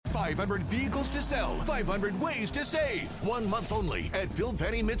500 vehicles to sell, 500 ways to save. 1 month only at Phil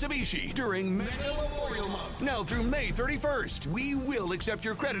Penny Mitsubishi during Mega Memorial Month. Now through May 31st, we will accept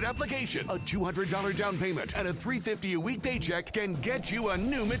your credit application. A $200 down payment and a $350 a week paycheck can get you a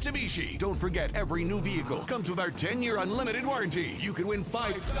new Mitsubishi. Don't forget, every new vehicle comes with our 10-year unlimited warranty. You could win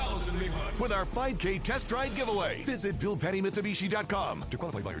 $5,000 with our 5K test drive giveaway. Visit BillPennyMitsubishi.com. To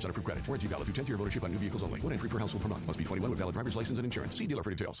qualify buyers on approved credit, warranty valid through 10th year of ownership on new vehicles only. One entry per household per month. Must be 21 with valid driver's license and insurance. See dealer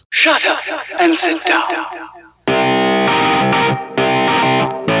for details. Shut up and sit down.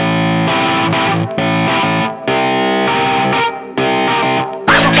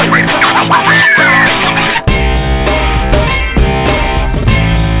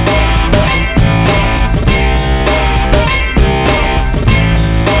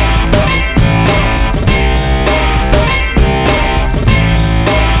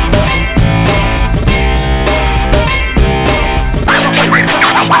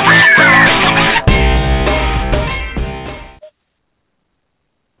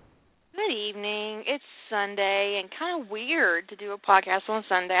 Sunday, and kind of weird to do a podcast on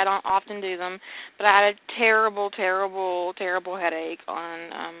Sunday. I don't often do them, but I had a terrible headache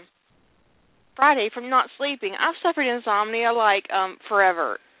on Friday from not sleeping. I've suffered insomnia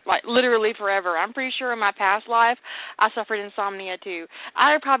forever, like literally forever. I'm pretty sure in my past life I suffered insomnia too.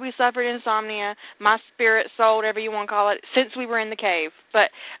 I have probably suffered insomnia, my spirit, soul, whatever you want to call it, since we were in the cave.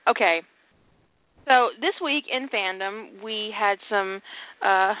 But okay, so this week in fandom we had some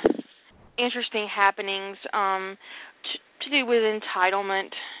interesting happenings to do with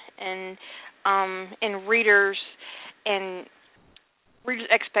entitlement and readers and readers'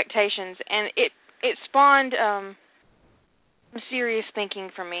 expectations, and it spawned some serious thinking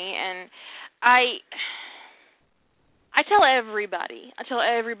for me. And I tell everybody,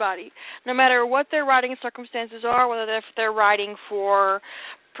 no matter what their writing circumstances are, whether they're writing for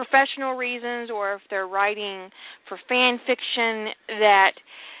professional reasons or if they're writing for fan fiction, that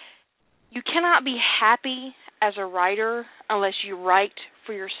you cannot be happy as a writer unless you write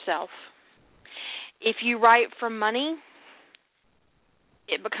for yourself. If you write for money,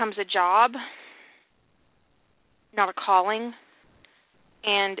 it becomes a job, not a calling,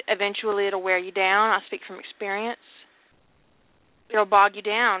 and eventually it'll wear you down. I speak from experience. It'll bog you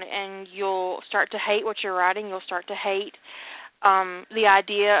down, and you'll start to hate what you're writing. You'll start to hate the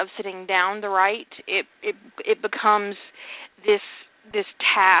idea of sitting down to write. It becomes this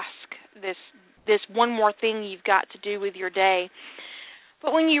task, this one more thing you've got to do with your day.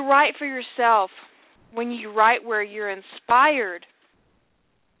 But when you write for yourself, when you write where you're inspired,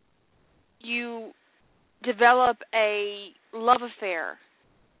 you develop a love affair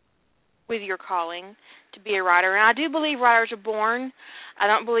with your calling to be a writer. And I do believe writers are born. I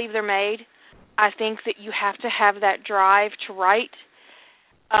don't believe they're made. I think that you have to have that drive to write.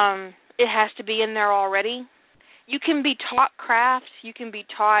 It has to be in there already. You can be taught craft. You can be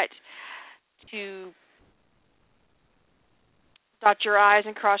taught to dot your I's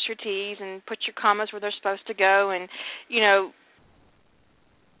and cross your T's and put your commas where they're supposed to go. And,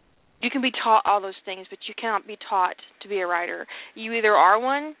 you can be taught all those things, but you cannot be taught to be a writer. You either are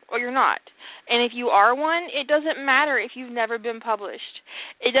one or you're not. And if you are one, it doesn't matter if you've never been published.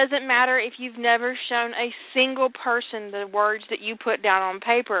 It doesn't matter if you've never shown a single person the words that you put down on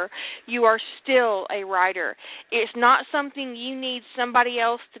paper. You are still a writer. It's not something you need somebody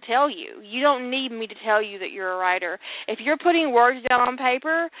else to tell you. You don't need me to tell you that you're a writer. If you're putting words down on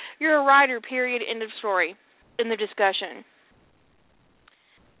paper, you're a writer, period, end of story, in the discussion.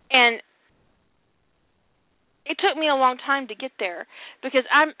 And it took me a long time to get there because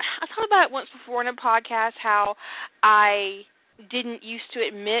I thought about it once before in a podcast how I didn't used to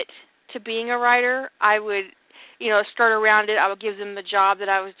admit to being a writer. I would, skirt around it. I would give them the job that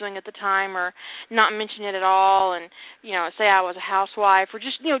I was doing at the time or not mention it at all and, say I was a housewife or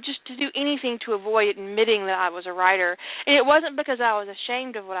just to do anything to avoid admitting that I was a writer. And it wasn't because I was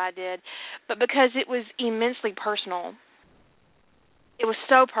ashamed of what I did, but because it was immensely personal. It was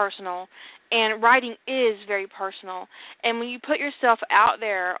so personal, and writing is very personal. And when you put yourself out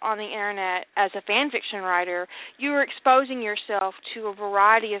there on the internet as a fan fiction writer, you are exposing yourself to a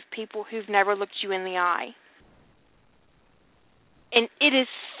variety of people who've never looked you in the eye. And it is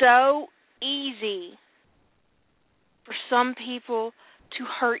so easy for some people to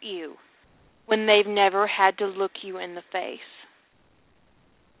hurt you when they've never had to look you in the face.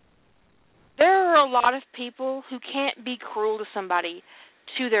 There are a lot of people who can't be cruel to somebody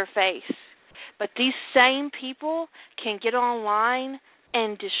to their face, but these same people can get online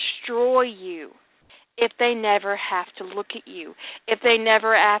and destroy you if they never have to look at you, if they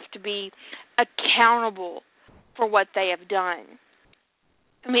never have to be accountable for what they have done.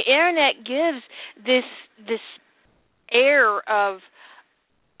 I mean, internet gives this air of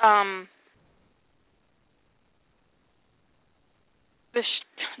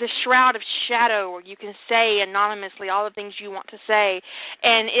the shroud of shadow, where you can say anonymously all the things you want to say,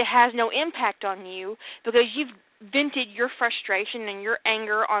 and it has no impact on you because you've vented your frustration and your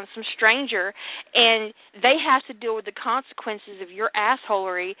anger on some stranger, and they have to deal with the consequences of your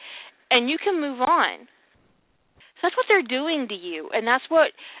assholery, and you can move on. So that's what they're doing to you, and that's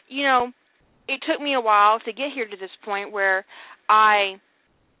what, it took me a while to get here to this point where I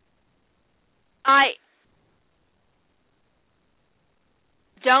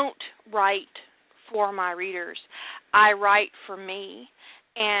don't write for my readers. I write for me.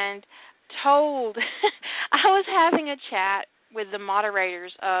 And I was having a chat with the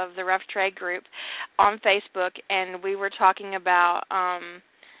moderators of the Rough Trade group on Facebook, and we were talking about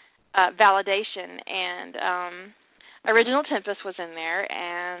validation, and Original Tempest was in there,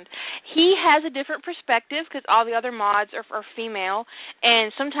 and he has a different perspective because all the other mods are female,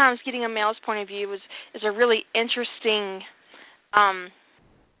 and sometimes getting a male's point of view is a really interesting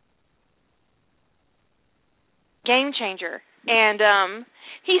game changer. And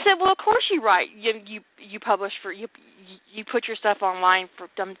he said, "Well, of course you write. You publish for you put your stuff online for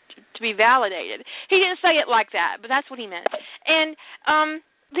them to be validated." He didn't say it like that, but that's what he meant. And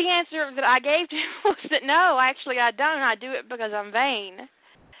the answer that I gave to him was that no, actually I don't. I do it because I'm vain.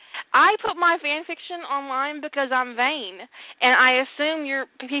 I put my fan fiction online because I'm vain, and I assume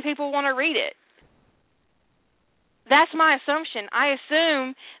people want to read it. That's my assumption. I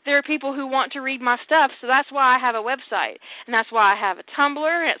assume there are people who want to read my stuff, so that's why I have a website, and that's why I have a Tumblr,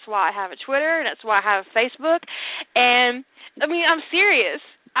 and that's why I have a Twitter, and that's why I have a Facebook. And, I mean, I'm serious.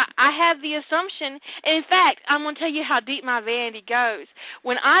 I have the assumption, and in fact, I'm going to tell you how deep my vanity goes.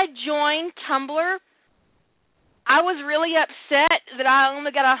 When I joined Tumblr, I was really upset that I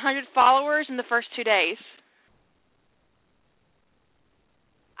only got 100 followers in the first 2 days.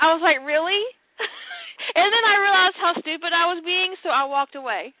 I was like, really? And then I realized how stupid I was being, so I walked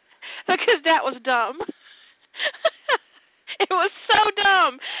away because that was dumb. It was so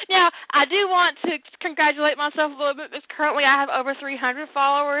dumb. Now, I do want to congratulate myself a little bit because currently I have over 300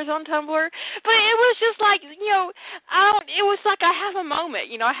 followers on Tumblr. But it was just like, it was like I have a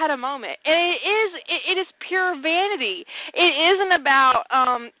moment. I had a moment. And it is pure vanity. It isn't about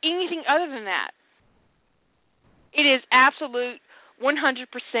anything other than that. It is absolute 100%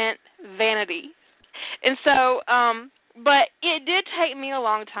 vanity. And so, but it did take me a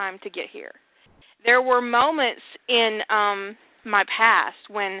long time to get here. There were moments in my past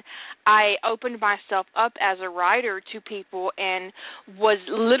when I opened myself up as a writer to people and was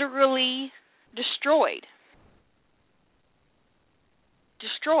literally destroyed.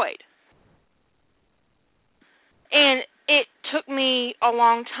 And it took me a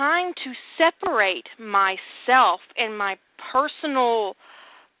long time to separate myself and my personal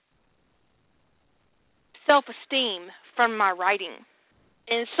self-esteem from my writing.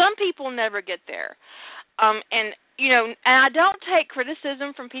 And some people never get there. And I don't take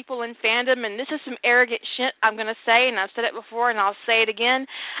criticism from people in fandom, and this is some arrogant shit I'm going to say, and I've said it before and I'll say it again.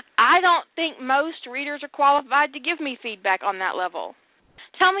 I don't think most readers are qualified to give me feedback on that level.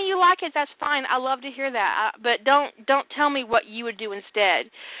 Tell me you like it, that's fine. I love to hear that. But don't tell me what you would do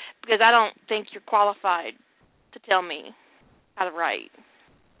instead, because I don't think you're qualified to tell me how to write.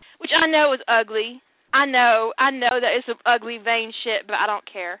 Which I know is ugly. I know that it's some ugly, vain shit, but I don't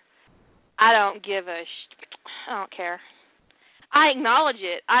care. I don't give a I don't care. I acknowledge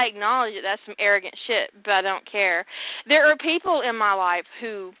it. That's some arrogant shit, but I don't care. There are people in my life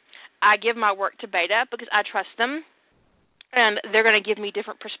who I give my work to beta because I trust them, and they're going to give me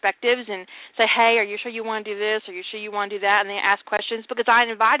different perspectives and say, hey, are you sure you want to do this? Are you sure you want to do that? And they ask questions because I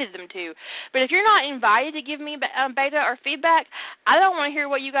invited them to. But if you're not invited to give me beta or feedback, I don't want to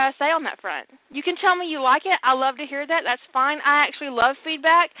hear what you guys say on that front. You can tell me you like it. I love to hear that. That's fine. I actually love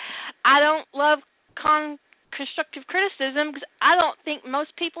feedback. I don't love constructive criticism because I don't think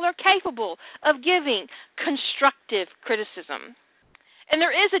most people are capable of giving constructive criticism. And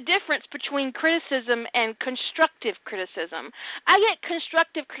there is a difference between criticism and constructive criticism. I get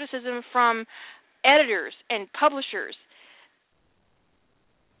constructive criticism from editors and publishers.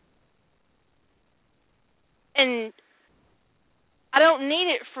 And I don't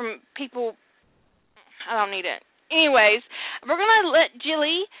need it from people. I don't need it. Anyways, we're going to let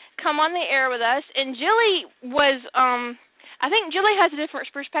Jilly come on the air with us. And Jilly was, I think Jilly has a different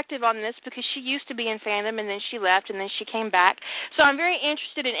perspective on this because she used to be in fandom and then she left and then she came back. So I'm very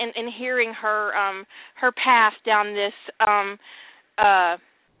interested in hearing her path down this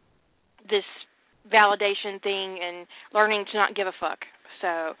this validation thing and learning to not give a fuck.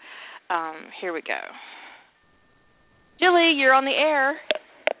 So here we go. Jilly, you're on the air.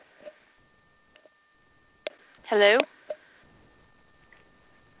 Hello?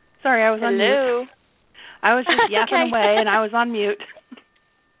 Sorry, I was on mute. I was just yapping away, and I was on mute.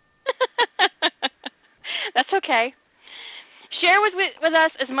 That's okay. Share with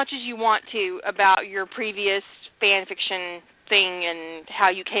us as much as you want to about your previous fan fiction thing and how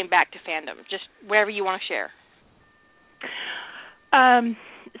you came back to fandom. Just wherever you want to share.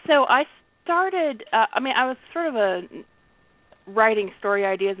 So I started, I was sort of writing story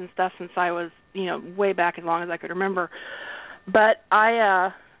ideas and stuff since I was, way back as long as I could remember. But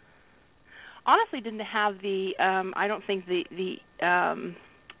I honestly didn't have the, I don't think the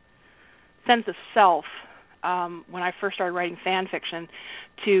sense of self when I first started writing fan fiction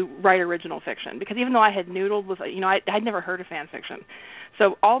to write original fiction. Because even though I had noodled with, I'd never heard of fan fiction.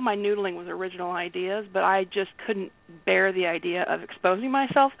 So all my noodling was original ideas, but I just couldn't bear the idea of exposing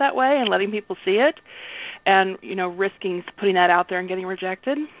myself that way and letting people see it and, risking putting that out there and getting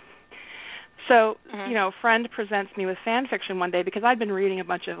rejected. So, a friend presents me with fan fiction one day because I'd been reading a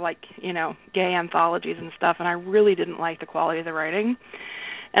bunch of, gay anthologies and stuff, and I really didn't like the quality of the writing.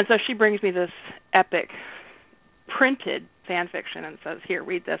 And so she brings me this epic printed fan fiction and says, here,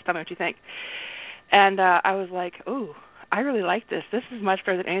 read this, tell me what you think. And I was like, ooh, I really like this. This is much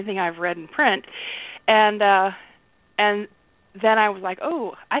better than anything I've read in print. And then I was like,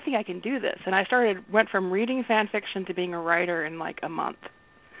 oh, I think I can do this. And I went from reading fan fiction to being a writer in a month.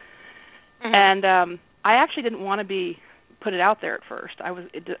 And I actually didn't want to put it out there at first. I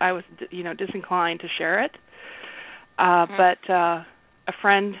was disinclined to share it. But a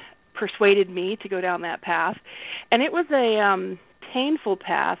friend persuaded me to go down that path, and it was a painful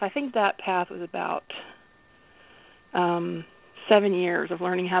path. I think that path was about 7 years of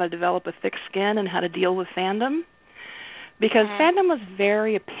learning how to develop a thick skin and how to deal with fandom, because fandom was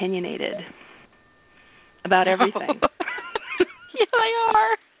very opinionated about everything. Yeah, they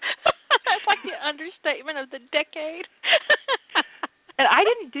are. That's like the understatement of the decade. And I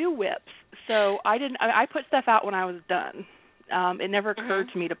didn't do whips, so I put stuff out when I was done. It never occurred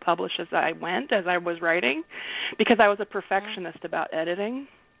to me to publish as I was writing, because I was a perfectionist about editing.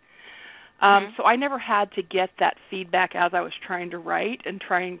 So I never had to get that feedback as I was trying to write and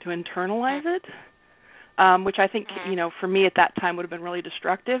trying to internalize it, which I think, for me at that time would have been really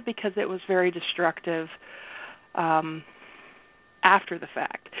destructive, because it was very destructive after the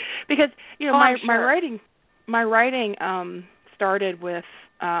fact. Because, my writing started with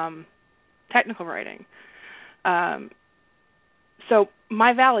technical writing. So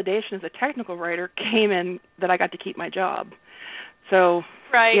my validation as a technical writer came in that I got to keep my job. So,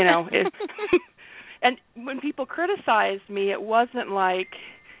 right. And when people criticized me, it wasn't like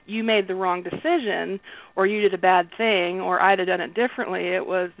you made the wrong decision or you did a bad thing or I'd have done it differently. It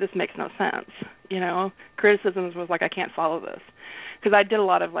was, this makes no sense. Criticisms was like, I can't follow this. Because I did a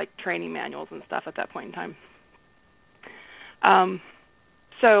lot of training manuals and stuff at that point in time.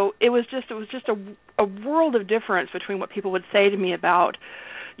 So it was just a world of difference between what people would say to me about,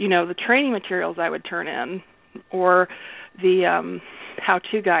 the training materials I would turn in or the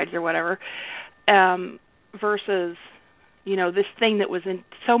how-to guides or whatever, versus, this thing that was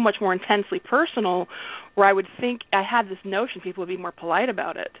so much more intensely personal, where I would think I had this notion people would be more polite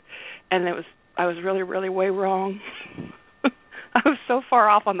about it, and I was really, really way wrong. I was so far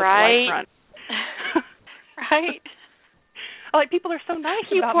off on the polite front. Right. People are so nice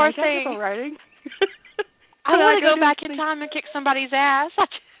you about my technical writing. I want to go back in time and kick somebody's ass.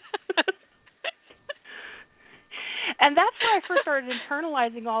 And that's where I first started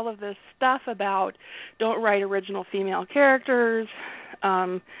internalizing all of this stuff about don't write original female characters,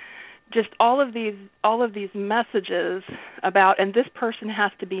 just all of these messages about, and this person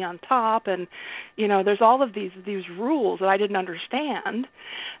has to be on top, and there's all of these rules that I didn't understand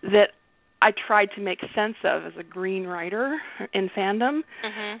that I tried to make sense of as a green writer in fandom.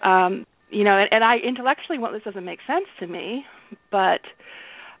 And I intellectually, this doesn't make sense to me, but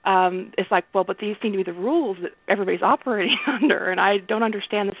it's like, well, but these seem to be the rules that everybody's operating under, and I don't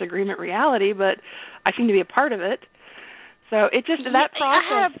understand this agreement reality, but I seem to be a part of it. So it just, that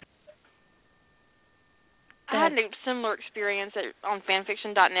process. I had a similar experience on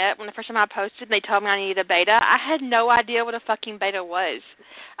fanfiction.net. When the first time I posted, they told me I needed a beta. I had no idea what a fucking beta was.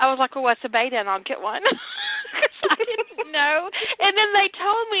 I was like, well, what's a beta? And I'll get one. I didn't know. And then they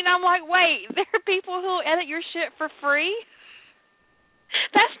told me, and I'm like, wait, there are people who edit your shit for free?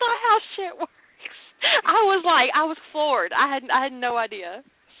 That's not how shit works. I was floored. I had no idea.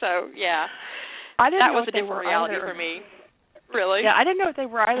 So, yeah. That was a different reality for me. Really? Yeah, I didn't know what they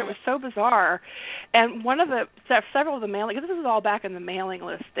were either. It was so bizarre. And one of the several of the mailing, this is all back in the mailing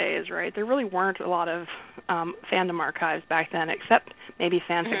list days, right? There really weren't a lot of fandom archives back then, except maybe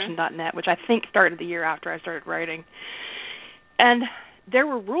fanfiction.net, which I think started the year after I started writing. And there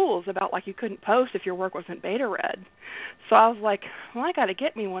were rules about, like, you couldn't post if your work wasn't beta read. So I was like, well, I got to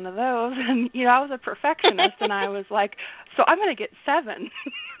get me one of those. And, you know, I was a perfectionist, and I was like, so I'm going to get 7.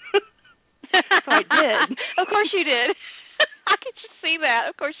 So I did. Of course you did. I could just see that.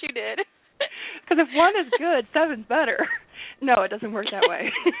 Of course you did. Because if 1 is good, 7's better. No, it doesn't work that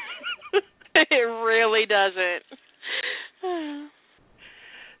way. It really doesn't.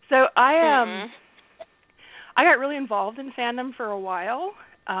 So I got really involved in fandom for a while,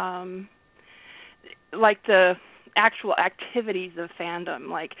 like the actual activities of fandom,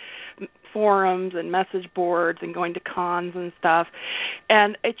 like forums and message boards and going to cons and stuff.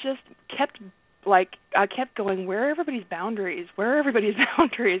 And it just kept, like, I kept going, where are everybody's boundaries? Where are everybody's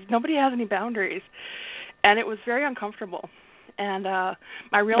boundaries? Nobody has any boundaries. And it was very uncomfortable. And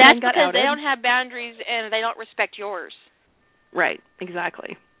my real name got outed. That's because they don't have boundaries and they don't respect yours. Right,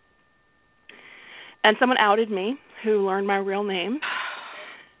 exactly. And someone outed me who learned my real name.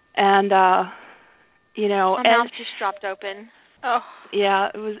 And, you know. My mouth just dropped open. Oh. Yeah,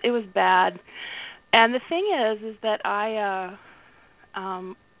 it was bad. And the thing is that I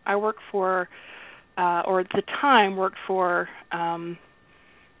work for, or at the time worked for,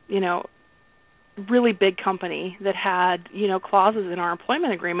 you know, really big company that had, you know, clauses in our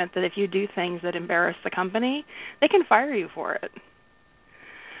employment agreement that if you do things that embarrass the company, they can fire you for it.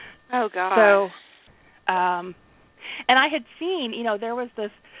 Oh, God. So, and I had seen, you know, there was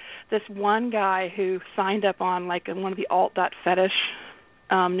this one guy who signed up on, like, one of the alt.fetish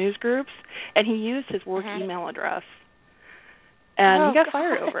news groups, and he used his work email address. And he got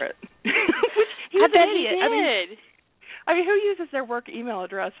fired over it. He was an idiot. He did. I mean, who uses their work email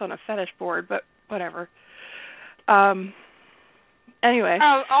address on a fetish board? But whatever. Anyway,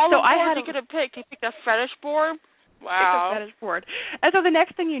 all so the I boards had you could have picked. You picked a fetish board. Wow. Picked a fetish board. And so the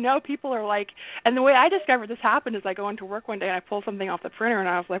next thing you know, people are like, and the way I discovered this happened is I go into work one day and I pull something off the printer and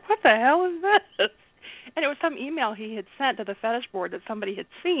I was like, what the hell is this? And it was some email he had sent to the fetish board that somebody had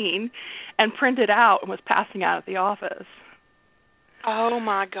seen and printed out and was passing out at the office. Oh,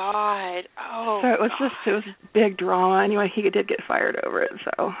 my God. Oh, so it was big drama. Anyway, he did get fired over it.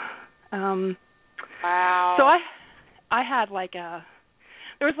 So, wow. So I had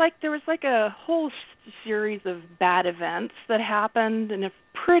there was a whole series of bad events that happened in a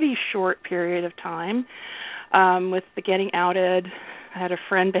pretty short period of time. With the getting outed, I had a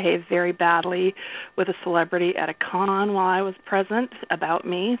friend behave very badly with a celebrity at a con while I was present about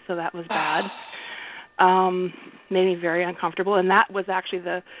me, so that was bad. Made me very uncomfortable, and that was actually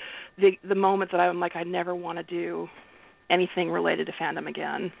the moment that I'm like, I never want to do anything related to fandom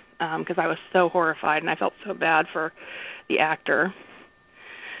again, because I was so horrified and I felt so bad for the actor.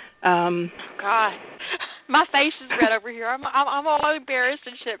 God, my face is red over here. I'm all embarrassed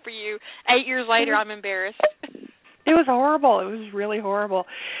and shit for you. 8 years later, I'm embarrassed. It was horrible. It was really horrible.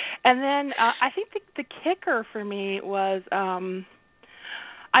 And then I think the kicker for me was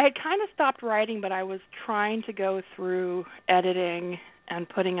I had kind of stopped writing, but I was trying to go through editing and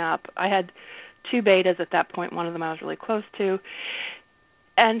putting up. I had 2 betas at that point. One of them I was really close to.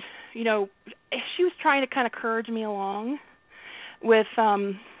 And, you know, she was trying to kind of encourage me along with,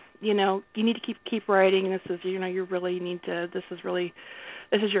 you know, you need to keep writing. This is, you know, you really need to, this is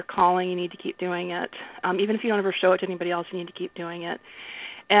your calling. You need to keep doing it. Even if you don't ever show it to anybody else, you need to keep doing it.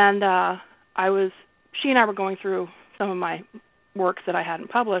 And she and I were going through some of my works that I hadn't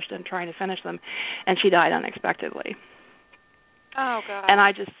published and trying to finish them, and she died unexpectedly. Oh, God. And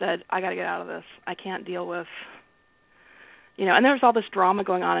I just said, I got to get out of this. I can't deal with, you know, and there was all this drama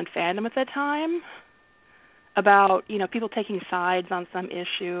going on in fandom at that time about, you know, people taking sides on some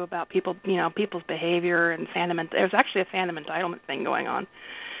issue about people, you know, people's behavior and fandom. And there was actually a fandom entitlement thing going on.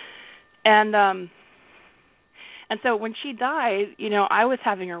 And so when she died, you know, I was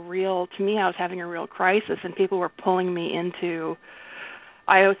having a real crisis, and people were pulling me into,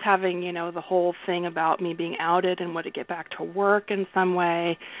 I was having, you know, the whole thing about me being outed and would it get back to work in some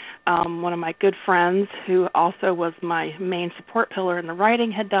way. One of my good friends, who also was my main support pillar in the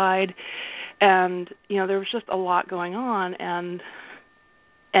writing, had died. And, you know, there was just a lot going on, and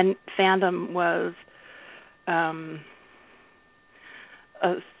fandom was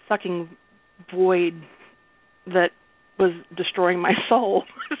a sucking void that was destroying my soul.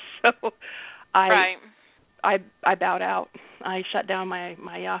 So I bowed out. I shut down my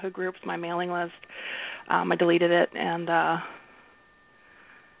Yahoo groups, my mailing list. I deleted it, and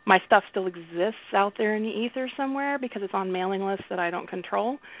my stuff still exists out there in the ether somewhere because it's on mailing lists that I don't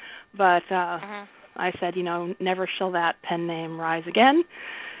control. But I said, never shall that pen name rise again.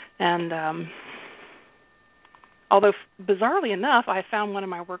 And although bizarrely enough, I found one of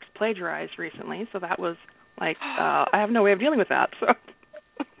my works plagiarized recently, so that was like, I have no way of dealing with that. So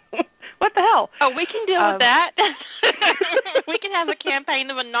what the hell? Oh, we can deal with that. We can have a campaign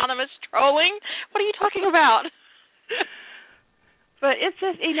of anonymous trolling. What are you talking about? But it's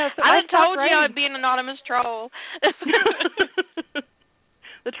just, so I I told writing. you I would be an anonymous troll.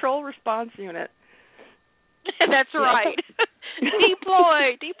 The troll response unit. That's right.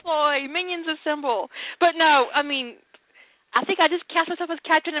 Deploy, minions assemble. But no, I mean, I think I just cast myself as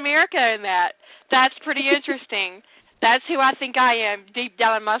Captain America in that. That's pretty interesting. That's who I think I am, deep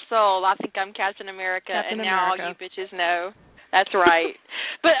down in my soul. I think I'm Captain America, Captain now America. all you bitches know. That's right.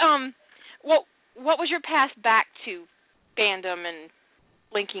 But what was your path back to fandom and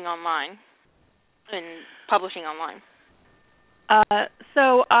linking online and publishing online?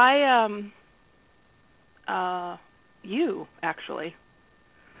 So I you actually.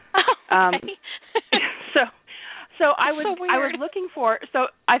 Okay. So I was so weird. I was looking for, so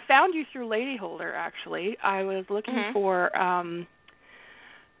I found you through Lady Holder actually. I was looking for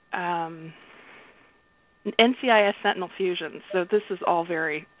NCIS Sentinel Fusions. So this is all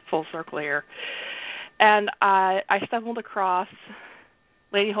very full circle here. And I stumbled across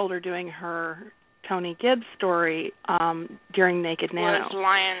Lady Holder doing her Tony Gibbs story during Naked Nano. Was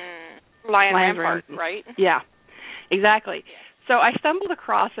Lion Rampart, right? Yeah, exactly. So I stumbled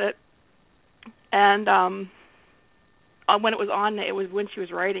across it, and when it was when she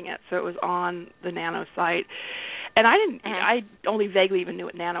was writing it, so it was on the Nano site. And I only vaguely even knew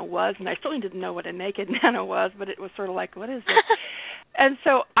what Nano was, and I certainly didn't know what a Naked Nano was, but it was sort of like, what is this? And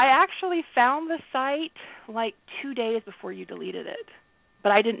so I actually found the site like 2 days before you deleted it.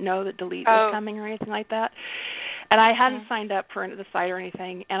 But I didn't know that delete was coming or anything like that. And I hadn't signed up for the site or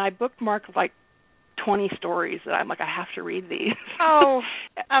anything, and I bookmarked like 20 stories that I'm like, I have to read these. Oh,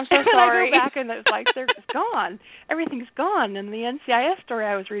 I'm so sorry. And I go back and it's like, they're just gone. Everything's gone. And the NCIS story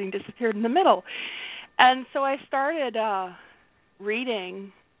I was reading disappeared in the middle. And so I started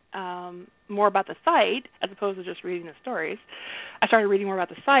reading more about the site as opposed to just reading the stories. I started reading more about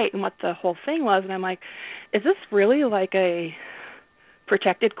the site and what the whole thing was, and I'm like, is this really like a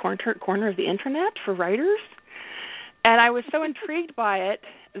protected corner of the internet for writers? And I was so intrigued by it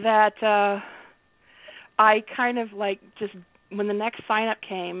that I kind of like just, when the next sign-up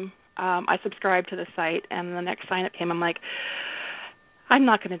came, I subscribed to the site, and the next sign-up came, I'm like, I'm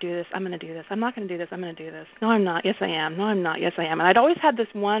not going to do this. I'm going to do this. I'm not going to do this. I'm going to do this. No, I'm not. Yes, I am. No, I'm not. Yes, I am. And I'd always had this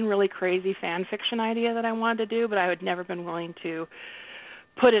one really crazy fan fiction idea that I wanted to do, but I had never been willing to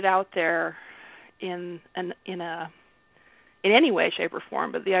put it out there in any way, shape, or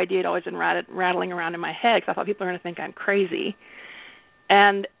form. But the idea had always been rattling around in my head because I thought people are going to think I'm crazy.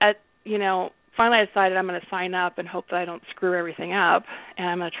 And finally I decided I'm going to sign up and hope that I don't screw everything up, and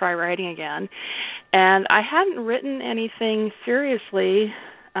I'm going to try writing again. And I hadn't written anything seriously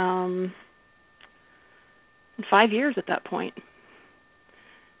in 5 years at that point.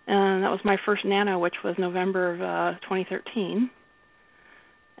 And that was my first Nano, which was November of 2013.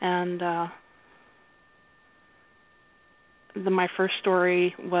 And my first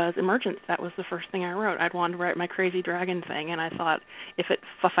story was Emergence. That was the first thing I wrote. I'd wanted to write my Crazy Dragon thing, and I thought, if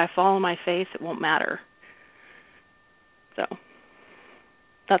I fall on my face, it won't matter. So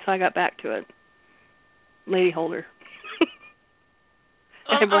that's how I got back to it. Lady Holder.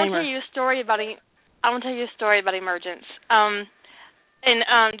 I want to tell you a story about Emergence.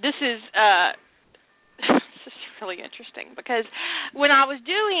 This is really interesting because when I was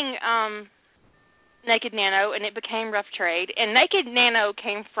doing Naked Nano, and it became Rough Trade. And Naked Nano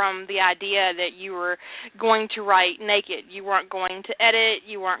came from the idea that you were going to write naked. You weren't going to edit.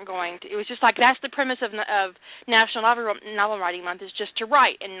 You weren't going to. It was just like that's the premise of National Novel Writing Month, is just to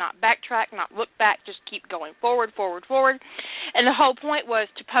write and not backtrack, not look back, just keep going forward. And the whole point was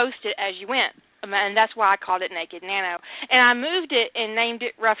to post it as you went. And that's why I called it Naked Nano. And I moved it and named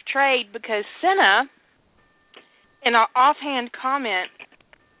it Rough Trade because Senna, in an offhand comment,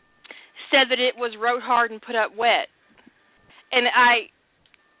 said that it was wrote hard and put up wet, and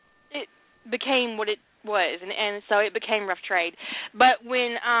it became what it was, and so it became Rough Trade. But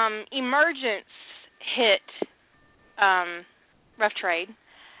when Emergence hit Rough Trade,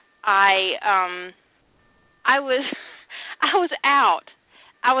 I was out.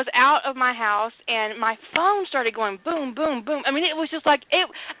 I was out of my house, and my phone started going boom, boom, boom. I mean, it was just like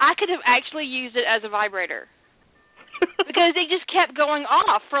I could have actually used it as a vibrator. Because it just kept going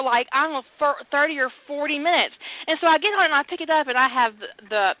off for 30 or 40 minutes. And so I get on and I pick it up, and I have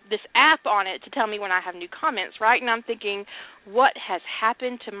this app on it to tell me when I have new comments, right? And I'm thinking, what has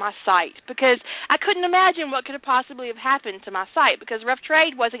happened to my site? Because I couldn't imagine what could have possibly have happened to my site, because Rough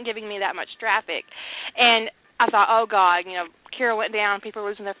Trade wasn't giving me that much traffic. And I thought, oh, God, Kira went down, people are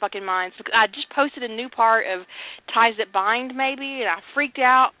losing their fucking minds. So I just posted a new part of Ties That Bind, maybe, and I freaked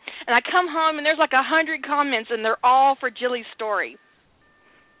out. And I come home, and there's like 100 comments, and they're all for Jilly's story.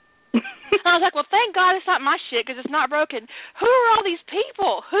 And I was like, well, thank God it's not my shit, because it's not broken. Who are all these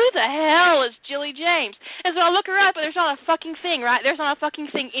people? Who the hell is Jilly James? And so I look her up, and there's not a fucking thing, right? There's not a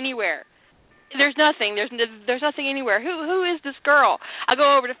fucking thing anywhere. There's nothing. There's nothing anywhere. Who is this girl? I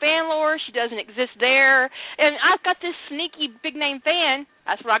go over to Fanlore. She doesn't exist there. And I've got this sneaky big-name fan,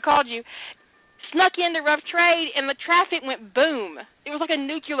 that's what I called you, snuck into Rough Trade, and the traffic went boom. It was like a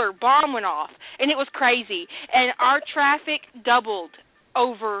nuclear bomb went off, and it was crazy. And our traffic doubled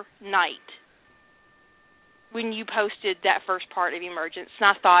overnight when you posted that first part of Emergence.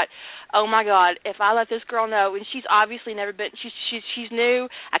 And I thought, oh my God, if I let this girl know, and she's obviously never been, she's new,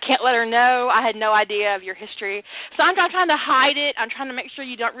 I can't let her know, I had no idea of your history. So I'm not trying to hide it, I'm trying to make sure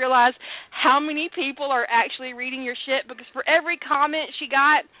you don't realize how many people are actually reading your shit, because for every comment she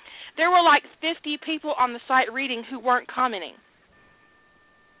got, there were like 50 people on the site reading who weren't commenting.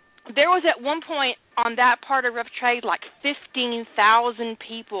 There was at one point on that part of Rough Trade like 15,000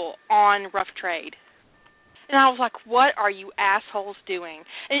 people on Rough Trade. And I was like, what are you assholes doing?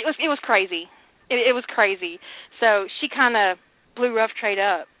 And it was crazy. It was crazy. So she kind of blew Rough Trade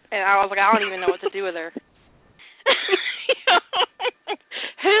up. And I was like, I don't even know what to do with her.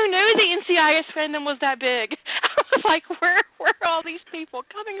 Who knew the NCIS fandom was that big? I was like, where are all these people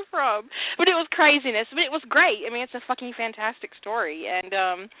coming from? But it was craziness. But it was great. I mean, it's a fucking fantastic story.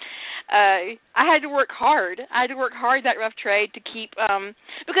 And I had to work hard. I had to work hard that Rough Trade to keep,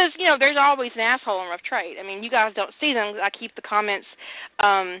 because, there's always an asshole in Rough Trade. I mean, you guys don't see them. I keep the comments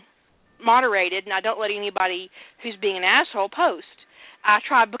moderated, and I don't let anybody who's being an asshole post. I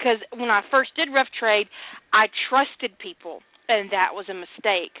tried, because when I first did Rough Trade, I trusted people, and that was a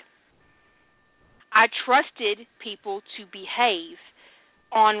mistake. I trusted people to behave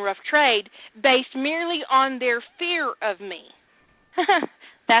on Rough Trade based merely on their fear of me.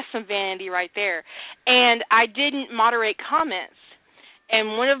 That's some vanity right there. And I didn't moderate comments.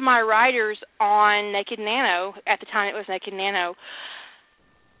 And one of my writers on Naked Nano, at the time it was Naked Nano,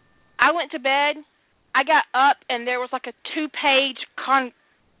 I went to bed, I got up, and there was like a 2-page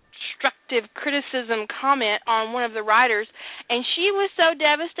constructive criticism comment on one of the writers, and she was so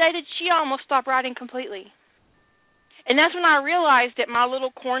devastated she almost stopped writing completely. And that's when I realized that my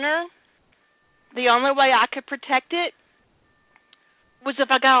little corner, the only way I could protect it was if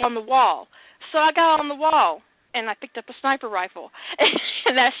I got on the wall. So I got on the wall, and I picked up a sniper rifle.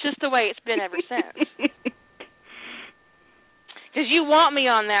 And that's just the way it's been ever since. Because you want me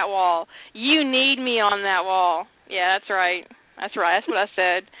on that wall. You need me on that wall. Yeah, that's right. That's right. That's what I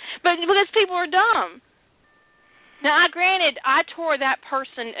said. But because people are dumb. Now, granted, I tore that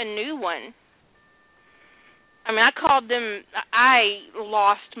person a new one. I mean, I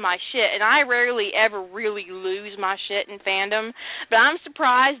lost my shit, and I rarely ever really lose my shit in fandom, but I'm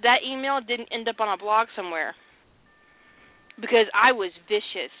surprised that email didn't end up on a blog somewhere, because I was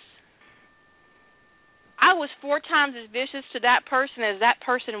vicious. I was 4 times as vicious to that person as that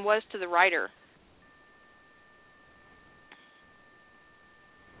person was to the writer.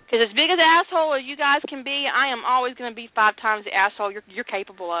 Because as big an asshole as you guys can be, I am always going to be 5 times the asshole you're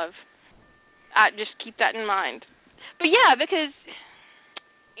capable of. I just keep that in mind. But yeah, because,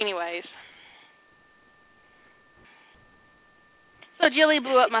 anyways. So Jilly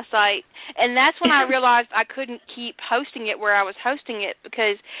blew up my site, and that's when I realized I couldn't keep hosting it where I was hosting it,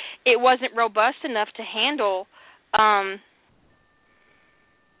 because it wasn't robust enough to handle,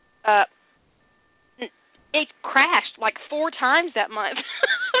 it crashed like 4 times that month.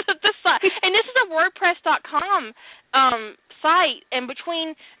 The site. And this is a WordPress.com site, and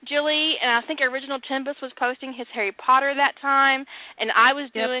between Jilly and I think Original Timbus was posting his Harry Potter that time, and I was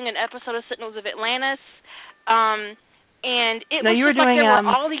doing an episode of Sentinels of Atlantis, and it was just like there were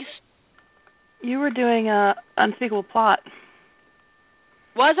all these... You were doing Unspeakable Plot.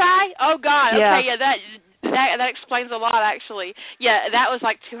 Was I? Oh, God. Yeah. Okay, yeah, that explains a lot, actually. Yeah, that was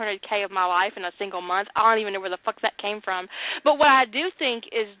like $200K of my life in a single month. I don't even know where the fuck that came from. But what I do think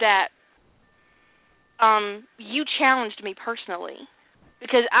is that you challenged me personally,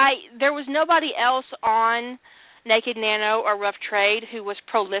 because there was nobody else on Naked Nano or Rough Trade who was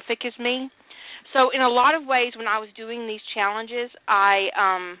prolific as me. So in a lot of ways, when I was doing these challenges, I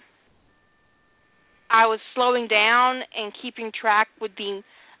was slowing down and keeping track with the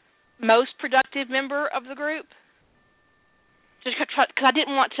most productive member of the group, just because I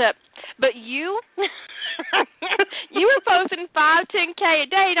didn't want to. But you, you were posting 5, 10K a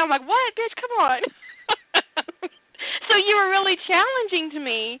day, and I'm like, what, bitch? Come on. So you were really challenging to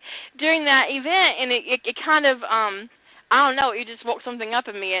me during that event, and it kind of I don't know, it just woke something up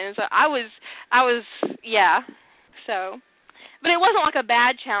in me, and so I was yeah. So, but it wasn't like a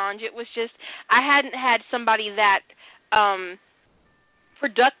bad challenge. It was just I hadn't had somebody that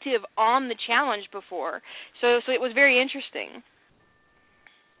productive on the challenge before, so it was very interesting.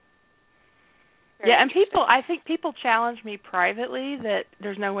 Yeah, and I think people challenge me privately that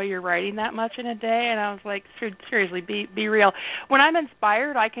there's no way you're writing that much in a day, and I was like, seriously, be real. When I'm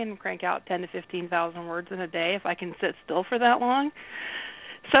inspired, I can crank out 10 to 15,000 words in a day if I can sit still for that long.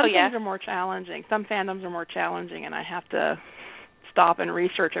 Some things are more challenging. Some fandoms are more challenging, and I have to stop and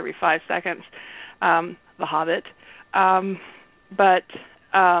research every 5 seconds. The Hobbit, but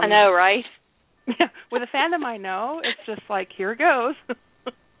I know, right? Yeah, with a fandom I know, it's just like, here it goes.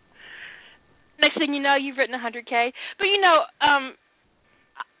 Next thing you know, you've written 100K. But, you know,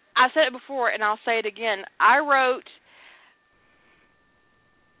 I said it before, and I'll say it again. I wrote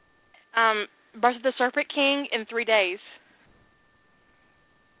Birth of the Serpent King in 3 days.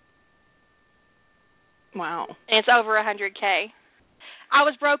 Wow. And it's over 100K. I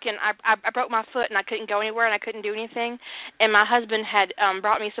was broken. I broke my foot, and I couldn't go anywhere, and I couldn't do anything. And my husband had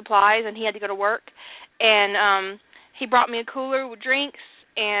brought me supplies, and he had to go to work. And he brought me a cooler with drinks,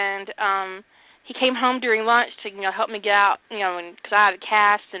 and he came home during lunch to, help me get out, because I had a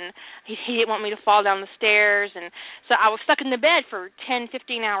cast, and he didn't want me to fall down the stairs, and so I was stuck in the bed for 10,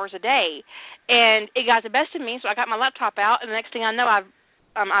 15 hours a day, and it got the best of me, so I got my laptop out, and the next thing I know,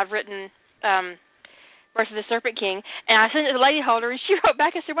 I've written Birth of the Serpent King, and I sent it to the lady holder, and she wrote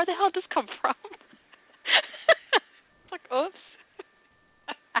back and said, where the hell did this come from? It's like, oops.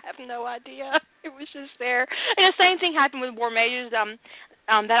 I have no idea. It was just there. And the same thing happened with War Mages,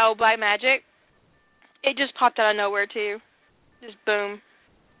 that old Black Magic. It just popped out of nowhere, too. Just boom.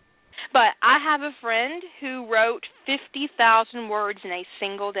 But I have a friend who wrote 50,000 words in a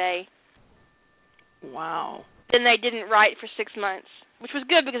single day. Wow. Then they didn't write for 6 months, which was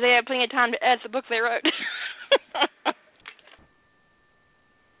good because they had plenty of time to edit the book they wrote.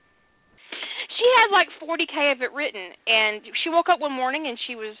 She had like 40K of it written, and she woke up one morning and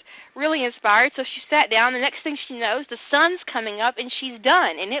she was really inspired, so she sat down. The next thing she knows, the sun's coming up and she's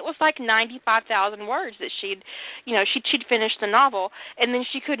done, and it was like 95,000 words that she'd finished the novel, and then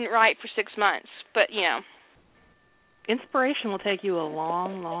she couldn't write for 6 months. But inspiration will take you a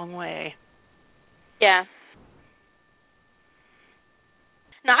long, long way. Yeah.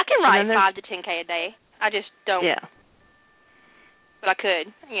 Now I can write 5 to 10K a day. I just don't. Yeah. But I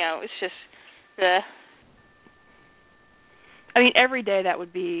could. It's just. I mean, every day that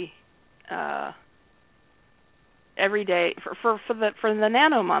would be every day for the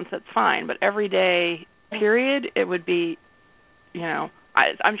nano month. That's fine, but every day period, it would be.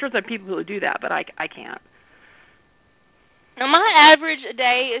 I'm sure there are people who do that, but I can't. Now my average a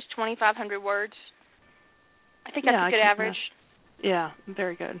day is 2,500 words. I think that's a good average. Yeah,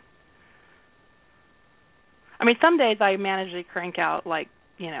 very good. I mean, some days I manage to crank out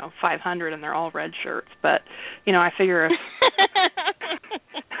 500, and they're all red shirts. But, I figure if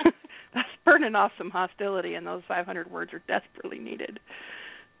that's burning off some hostility, and those 500 words are desperately needed.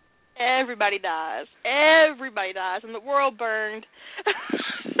 Everybody dies. Everybody dies, and the world burned.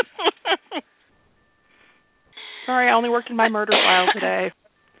 Sorry, I only worked in my murder file today.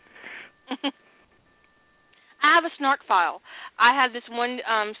 I have a snark file. I have this one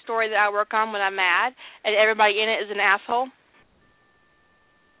story that I work on when I'm mad, and everybody in it is an asshole.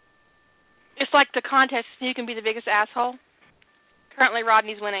 It's like the contest, who can be the biggest asshole. Currently,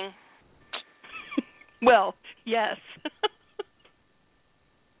 Rodney's winning. Well, yes.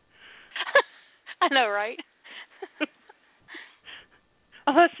 I know, right?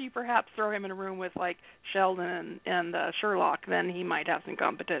 Unless you perhaps throw him in a room with, Sheldon and Sherlock, then he might have some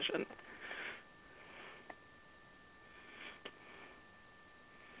competition.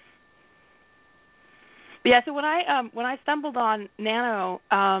 But yeah, so when I stumbled on Nano,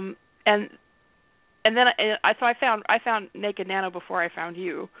 and then I found Naked Nano before I found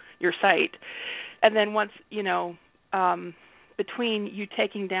your site, and then once between you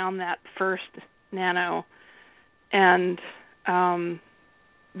taking down that first Nano and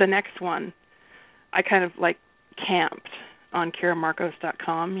the next one, I kind of camped on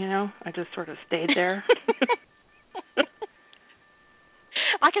KiraMarcos.com. I just sort of stayed there.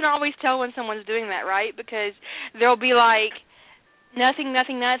 I can always tell when someone's doing that, right? Because there'll be nothing,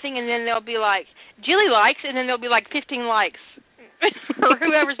 and then there'll be Jilly likes, and then there'll be 15 likes. or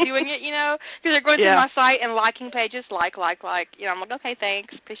whoever's doing it, because they're going through my site and liking pages, like. I'm like, okay,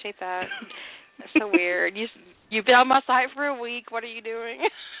 thanks, appreciate that. That's so weird. You've been on my site for a week. What are you doing?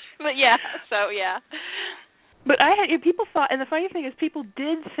 But yeah. But people thought, and the funny thing is, people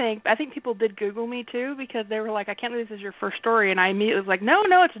did think. I think people did Google me too, because they were like, "I can't believe this is your first story," and I immediately was like, "No,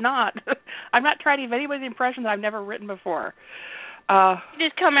 it's not. I'm not trying to give anybody the impression that I've never written before." You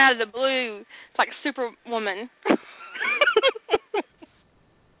just come out of the blue. It's like Superwoman.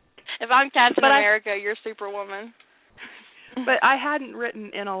 If I'm Captain America, you're Superwoman. But I hadn't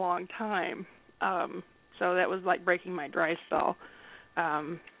written in a long time, so that was like breaking my dry spell.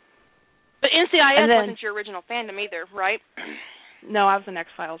 But NCIS wasn't your original fandom either, right? No, I was an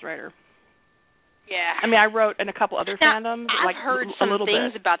X-Files writer. Yeah. I mean, I wrote in a couple other fandoms. I've heard some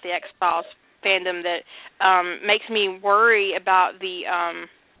things bit. about the X-Files fandom that makes me worry about the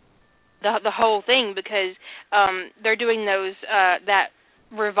whole thing, because they're doing those that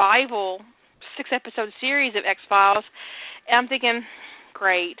revival 6-episode series of X-Files, and I'm thinking,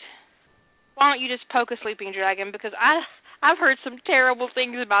 great. Why don't you just poke a sleeping dragon? Because I've heard some terrible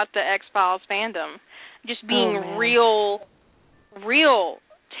things about the X-Files fandom, just being real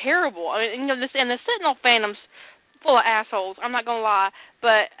terrible. I mean, the Sentinel fandom's full of assholes. I'm not gonna lie,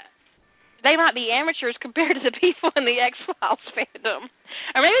 but they might be amateurs compared to the people in the X-Files fandom.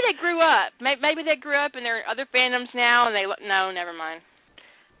 Or maybe they grew up. Maybe they grew up and there are other fandoms now, and no, never mind.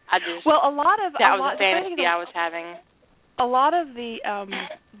 A lot of that was a fantasy I was having. A lot of the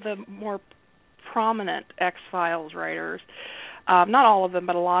more prominent X-Files writers, not all of them,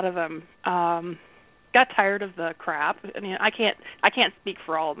 but a lot of them, got tired of the crap. I mean, I can't speak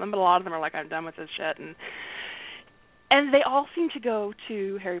for all of them, but a lot of them are like, I'm done with this shit, and they all seem to go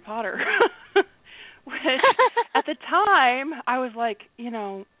to Harry Potter. Which at the time I was like,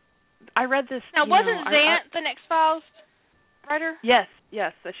 I read this. Now, wasn't Zant the X-Files writer? Yes,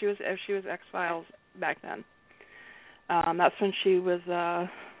 she was X-Files back then. That's when she was.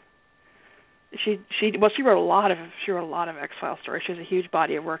 She wrote a lot of X-Files stories. She has a huge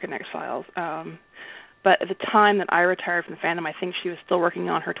body of work in X-Files. But at the time that I retired from the fandom, I think she was still working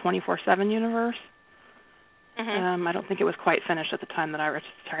on her 24/7 universe. Mm-hmm. I don't think it was quite finished at the time that I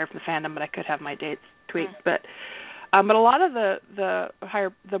retired from the fandom, but I could have my dates tweaked. Mm-hmm. But a lot of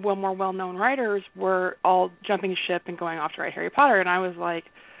the more well-known writers were all jumping ship and going off to write Harry Potter, and I was like,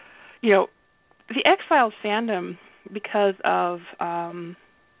 the X-Files fandom, because of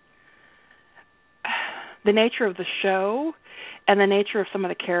the nature of the show and the nature of some of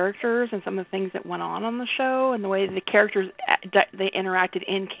the characters and some of the things that went on the show and the way the characters they interacted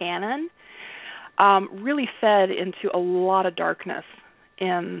in canon, really fed into a lot of darkness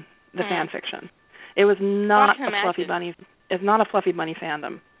in the fan fiction. It was not a fluffy bunny. It's not a fluffy bunny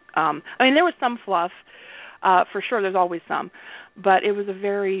fandom. I mean, there was some fluff, for sure. There's always some, but it was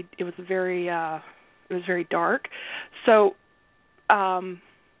very dark. So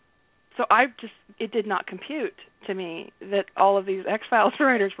it did not compute to me that all of these X-Files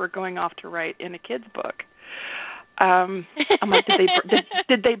writers were going off to write in a kid's book. I'm like,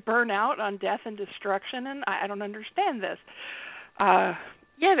 did they burn out on death and destruction? And I don't understand this.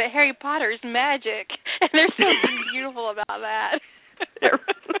 Yeah, but Harry Potter is magic, and there's something beautiful about that.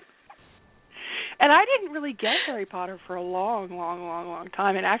 And I didn't really get Harry Potter for a long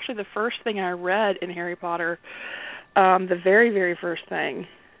time. And actually, the first thing I read in Harry Potter, the very, very first thing,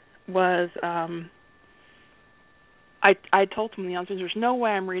 was I told them the answer. There's no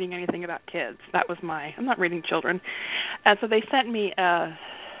way I'm reading anything about kids. I'm not reading children. And so they sent me a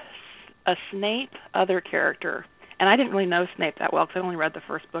Snape other character. And I didn't really know Snape that well because I only read the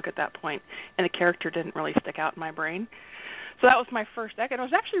first book at that point, and the character didn't really stick out in my brain. So that was my first deck, and it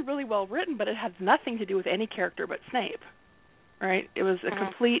was actually really well written, but it had nothing to do with any character but Snape, right? It was a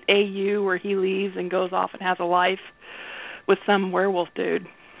complete AU where he leaves and goes off and has a life with some werewolf dude.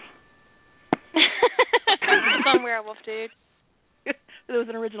 Some werewolf dude. It was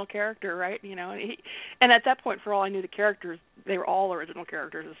an original character, right? And at that point, for all I knew, the characters, they were all original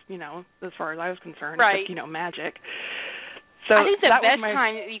characters, as far as I was concerned. Right. Except, magic. So I think the best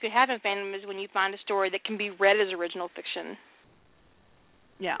time you could have in fandom is when you find a story that can be read as original fiction.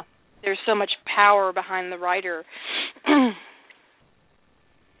 Yeah. There's so much power behind the writer.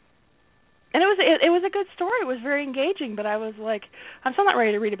 And it was a good story. It was very engaging, but I was like, I'm still not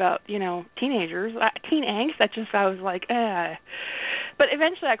ready to read about, teenagers. Teen angst, I was like, eh. But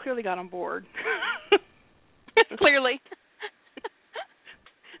eventually I clearly got on board. Clearly.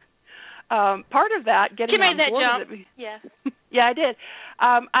 Part of that, getting on board... You made that jump. Yeah. Yeah, I did.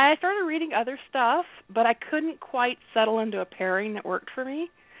 I started reading other stuff, but I couldn't quite settle into a pairing that worked for me.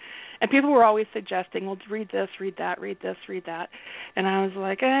 And people were always suggesting, well, read this, read that, read this, read that. And I was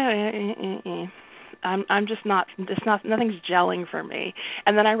like, I'm just not, nothing's gelling for me.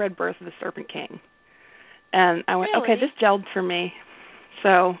 And then I read Birth of the Serpent King. And I went, really? okay, this gelled for me.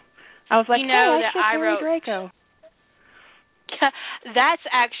 So I was like, I should Harry Draco. That's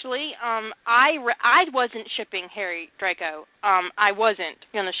actually, I wasn't shipping Harry Draco. I wasn't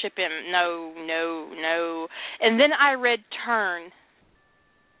going to ship him. No. And then I read Turn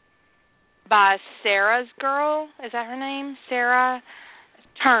by Sarah's Girl. Is that her name? Sarah?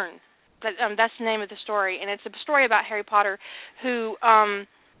 Turn. That's the name of the story. And it's a story about Harry Potter who,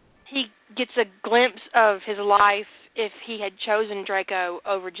 he gets a glimpse of his life if he had chosen Draco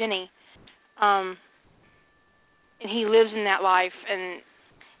over Ginny. And he lives in that life, and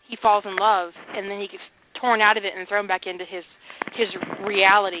he falls in love, and then he gets torn out of it and thrown back into his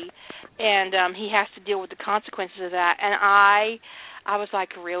reality, and he has to deal with the consequences of that. And I was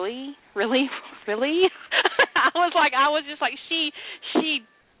like, really? I was just like, she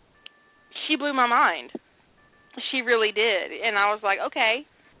blew my mind. She really did, and I was like, okay,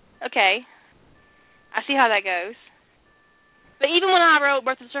 I see how that goes. But even when I wrote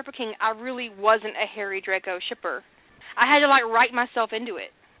Birth of the Serpent King, I really wasn't a Harry Draco shipper. I had to, write myself into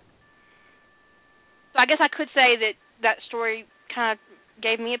it. So I guess I could say that story kind of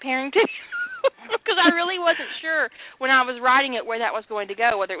gave me a pairing too. Because I really wasn't sure when I was writing it where that was going to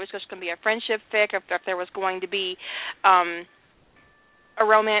go, whether it was just going to be a friendship fic or if there was going to be a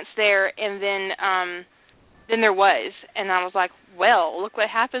romance there. And then there was. And I was like, well, look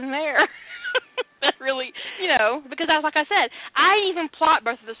what happened there. That really, because like I said, I didn't even plot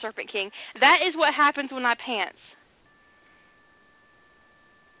Birth of the Serpent King. That is what happens when I pants.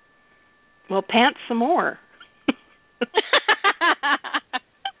 Well, pants some more.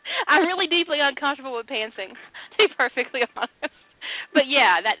 I'm really deeply uncomfortable with pantsing, to be perfectly honest. But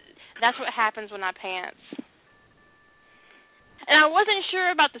yeah, that's what happens when I pants. And I wasn't sure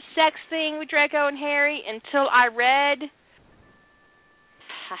about the sex thing with Draco and Harry until I read,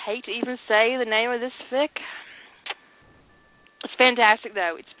 I hate to even say the name of this fic. It's fantastic,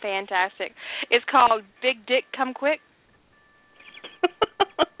 though. It's fantastic. It's called Big Dick Come Quick.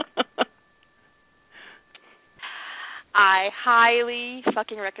 I highly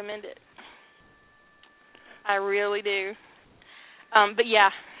fucking recommend it. I really do. But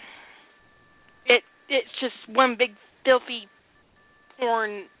yeah, it's just one big filthy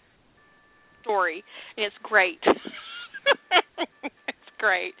porn story, and it's great. It's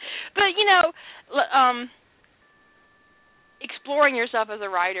great. But exploring yourself as a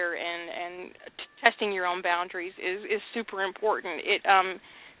writer and testing your own boundaries is super important.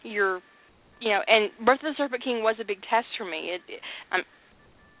 And Birth of the Serpent King was a big test for me.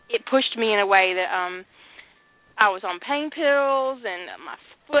 It pushed me in a way that I was on pain pills, and my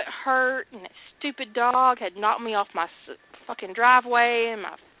foot hurt, and that stupid dog had knocked me off my fucking driveway, and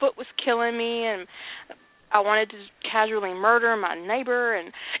my foot was killing me, and I wanted to casually murder my neighbor,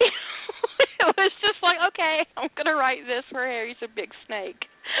 and it was just like, okay, I'm going to write this where Harry's a big snake.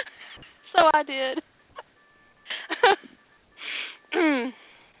 So I did.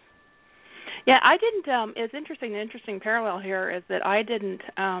 Yeah, I didn't, it's interesting, the interesting parallel here is that I didn't,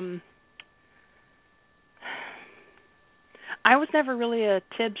 I was never really a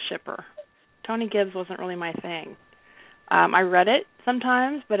Tibbs shipper. Tony Gibbs wasn't really my thing. I read it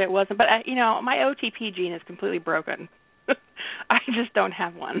sometimes, but it wasn't, but my OTP gene is completely broken. I just don't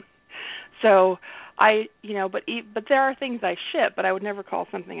have one. So but there are things I ship, but I would never call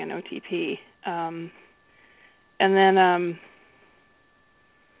something an OTP. And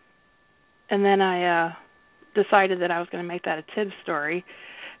then I decided that I was going to make that a Tibbs story,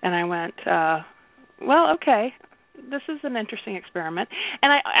 and I went, well, okay, this is an interesting experiment.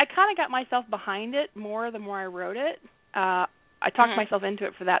 And I kind of got myself behind it more the more I wrote it. I talked myself into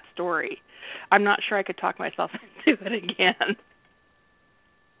it for that story. I'm not sure I could talk myself into it again.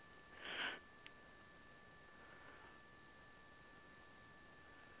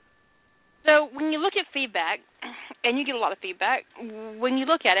 So when you look at feedback, and you get a lot of feedback, when you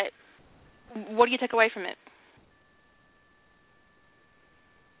look at it, what do you take away from it?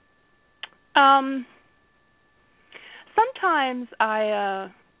 Sometimes I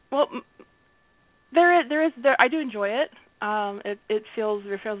do enjoy it. It feels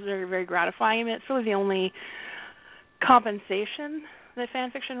very, very gratifying. I mean, it's really the only compensation that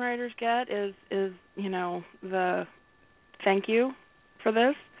fan fiction writers get is the thank you for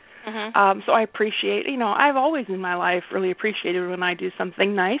this. Mm-hmm. So I appreciate, I've always in my life really appreciated when I do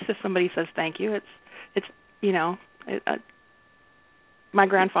something nice. If somebody says thank you, it's my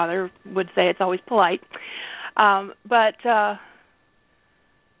grandfather would say it's always polite. But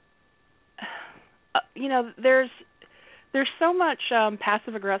there's so much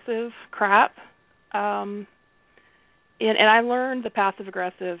passive aggressive crap, and I learned the passive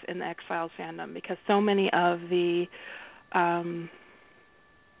aggressive in the X-Files fandom because so many of the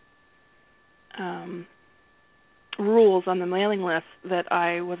rules on the mailing list that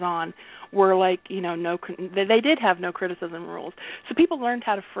I was on were like, they did have no criticism rules. So people learned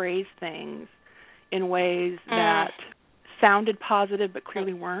how to phrase things in ways that sounded positive but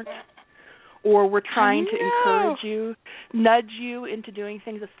clearly weren't, or were trying to encourage you, nudge you into doing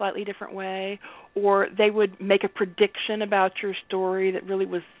things a slightly different way, or they would make a prediction about your story that really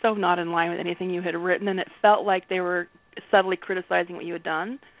was so not in line with anything you had written, and it felt like they were subtly criticizing what you had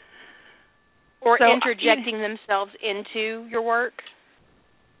done. Or interjecting themselves into your work.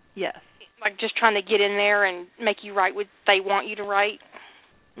 Yes. Like just trying to get in there and make you write what they want you to write.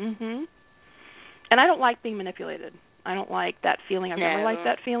 Mhm. And I don't like being manipulated. I don't like that feeling. I've never liked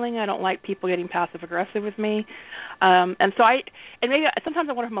that feeling. I don't like people getting passive aggressive with me. And maybe sometimes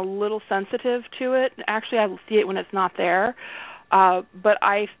I wonder if I'm a little sensitive to it. Actually, I will see it when it's not there. But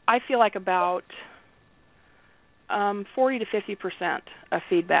I feel like about 40 to 50% of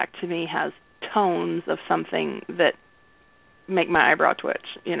feedback to me has tones of something that make my eyebrow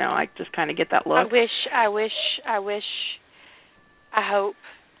twitch. I just kind of get that look. I hope.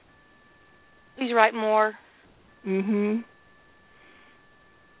 Please write more. Mhm.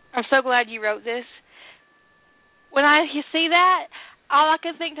 I'm so glad you wrote this. When you see that, all I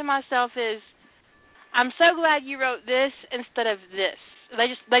can think to myself is, I'm so glad you wrote this instead of this. They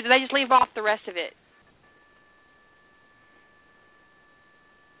just leave off the rest of it,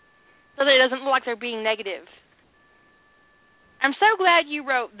 so that it doesn't look like they're being negative. I'm so glad you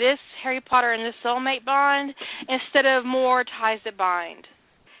wrote this Harry Potter and the Soulmate Bond instead of more Ties That Bind.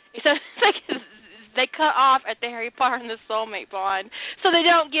 So they cut off at the Harry Potter and the Soulmate Bond so they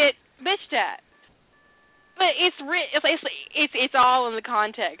don't get bitched at. But it's all in the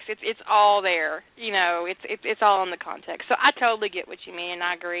context. It's all there. It's all in the context. So I totally get what you mean, and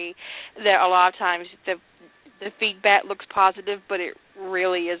I agree that a lot of times the feedback looks positive, but it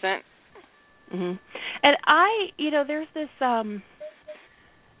really isn't. Mm-hmm. And there's this, I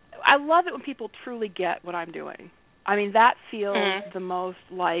love it when people truly get what I'm doing. I mean, that feels the most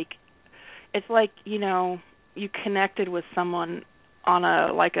like, it's like, you connected with someone on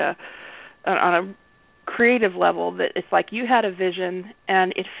a creative level, that it's like you had a vision,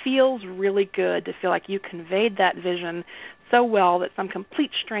 and it feels really good to feel like you conveyed that vision so well that some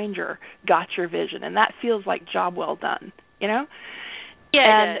complete stranger got your vision, and that feels like job well done, Yeah,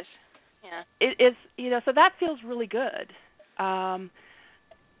 and it is. Yeah. It's so that feels really good, and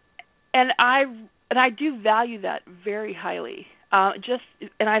I do value that very highly.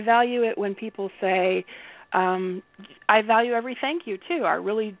 And I value it when people say, I value every thank you too. I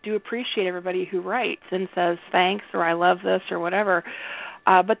really do appreciate everybody who writes and says thanks or I love this or whatever.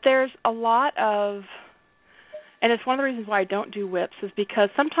 But there's a lot of, and it's one of the reasons why I don't do whips, is because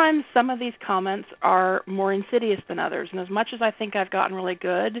sometimes some of these comments are more insidious than others. And as much as I think I've gotten really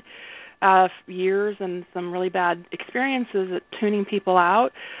good years and some really bad experiences at tuning people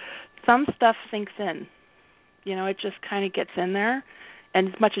out, some stuff sinks in. It just kind of gets in there, and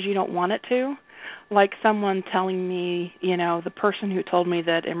as much as you don't want it to. Like someone telling me, the person who told me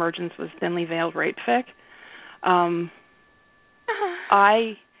that Emergence was thinly veiled rape fic. I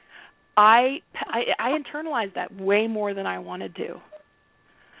internalized that way more than I wanted to.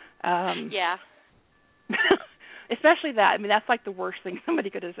 Yeah. Especially that. I mean, that's like the worst thing somebody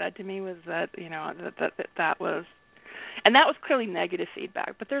could have said to me was that, that was, and that was clearly negative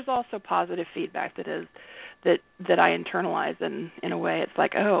feedback. But there's also positive feedback that I internalize, and in a way, it's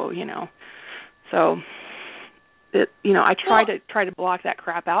like, so I try to block that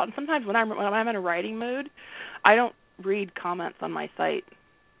crap out. And sometimes when I'm in a writing mood, I don't read comments on my site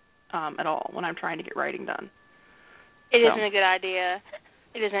at all when I'm trying to get writing done. It isn't a good idea.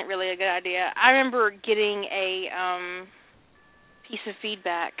 It isn't really a good idea. I remember getting a piece of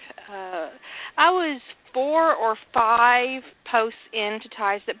feedback. I was 4 or 5 posts into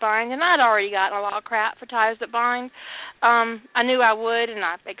Ties That Bind, and I'd already gotten a lot of crap for Ties That Bind. I knew I would, and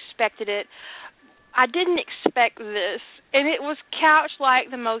I expected it. I didn't expect this, and it was couched like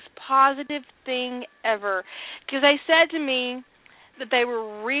the most positive thing ever, because they said to me that they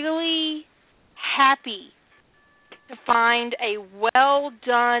were really happy to find a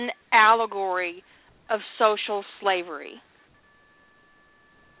well-done allegory of social slavery.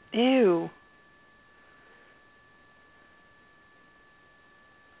 Ew.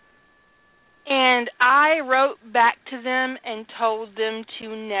 And I wrote back to them and told them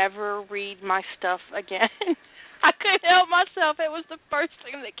to never read my stuff again. I couldn't help myself. It was the first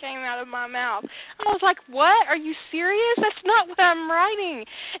thing that came out of my mouth. I was like, what? Are you serious? That's not what I'm writing.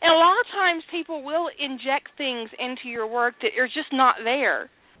 And a lot of times people will inject things into your work that are just not there.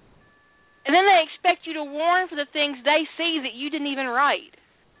 And then they expect you to warn for the things they see that you didn't even write.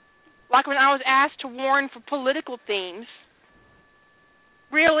 Like when I was asked to warn for political themes.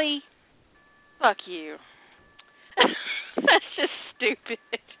 Really? Fuck you. That's just stupid.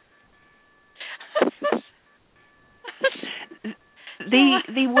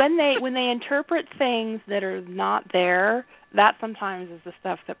 When they interpret things that are not there, that sometimes is the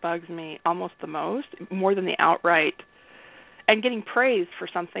stuff that bugs me almost the most, more than the outright. And getting praised for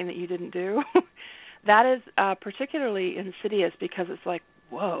something that you didn't do, that is particularly insidious because it's like,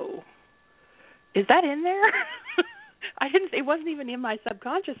 whoa, is that in there? It wasn't even in my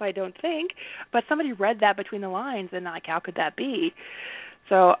subconscious, I don't think, but somebody read that between the lines, and like, how could that be?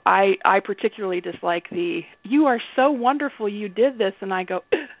 So I particularly dislike you are so wonderful you did this, and I go,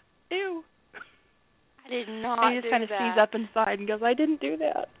 ew. I did not do that. And he just kind of sees up inside and goes, I didn't do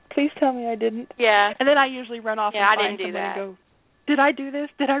that. Please tell me I didn't. Yeah. And then I usually run off and find someone and go, did I do this?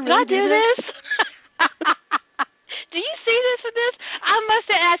 Did I really do this? Do you see this or this? I must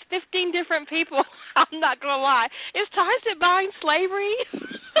have asked 15 different people. I'm not going to lie. Is Tyson buying slavery?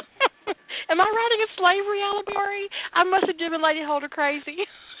 Am I writing a slavery allegory? I must have driven Lady Holder crazy.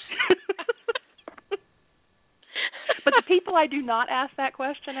 But the people I do not ask that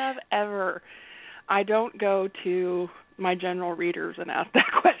question of, ever, I don't go to my general readers and ask that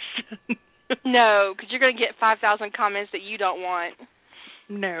question. No, because you're going to get 5,000 comments that you don't want.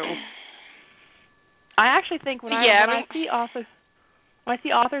 No. I actually think when I see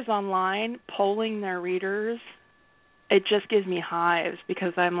authors online polling their readers, it just gives me hives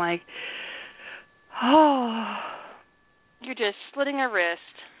because I'm like, oh. You're just slitting a wrist.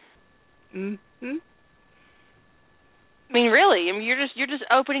 Mm-hmm. I mean, really. I mean, you're just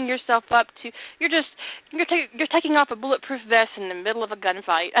opening yourself up to. You're taking off a bulletproof vest in the middle of a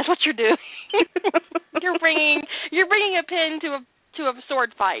gunfight. That's what you're doing. You're bringing a pin to a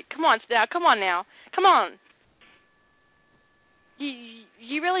sword fight. Come on now. Come on.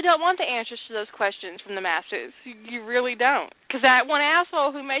 You really don't want the answers to those questions from the masses. You really don't. Because that one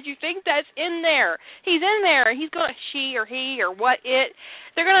asshole who made you think that's in there, he's in there. She or he or what it,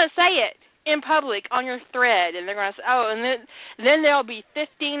 they're going to say it in public on your thread, and they're going to say, and then there'll be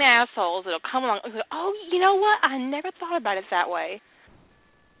 15 assholes that'll come along and go, oh, you know what? I never thought about it that way.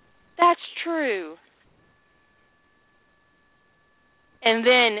 That's true. And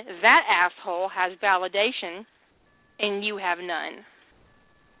then that asshole has validation, and you have none.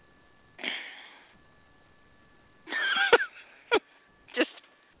 Just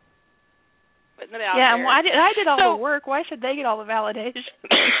putting it out there. Yeah, and I did all the work. Why should they get all the validation?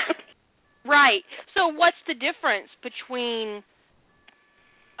 Right. So what's the difference between,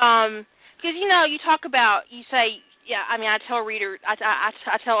 because, you talk about, you say, yeah, I mean, I tell readers,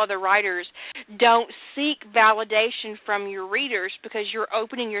 I tell other writers, don't seek validation from your readers because you're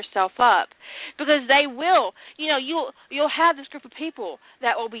opening yourself up. Because they will, you'll have this group of people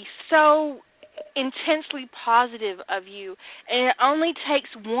that will be so intensely positive of you, and it only takes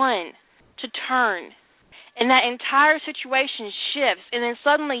one to turn. And that entire situation shifts, and then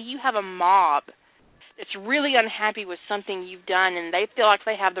suddenly you have a mob that's really unhappy with something you've done, and they feel like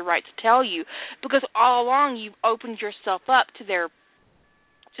they have the right to tell you because all along you've opened yourself up to their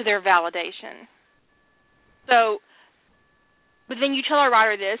validation. So, but then you tell a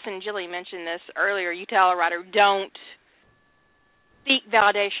writer this, and Jilly mentioned this earlier, you tell a writer, don't seek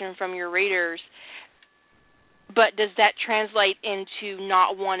validation from your readers, but does that translate into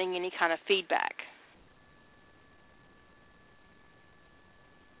not wanting any kind of feedback?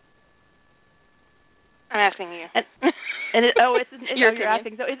 I'm asking you. You're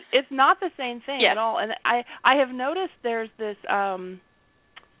asking. So it's not the same thing at all. And I have noticed there's this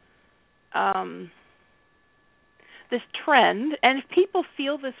this trend, and if people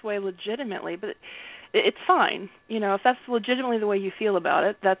feel this way legitimately, but it's fine. If that's legitimately the way you feel about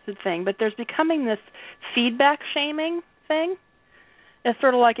it, that's the thing. But there's becoming this feedback shaming thing. It's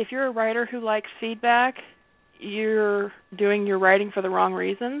sort of like if you're a writer who likes feedback, you're doing your writing for the wrong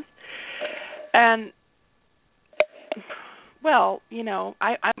reasons. And well,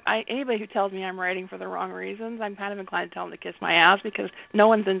 anybody who tells me I'm writing for the wrong reasons, I'm kind of inclined to tell them to kiss my ass because no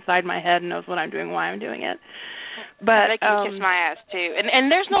one's inside my head and knows what I'm doing, why I'm doing it. But they can kiss my ass too.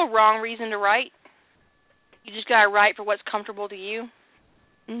 And there's no wrong reason to write. You just gotta write for what's comfortable to you.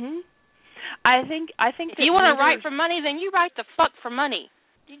 Mhm. I think if you want to write for money, then you write the fuck for money.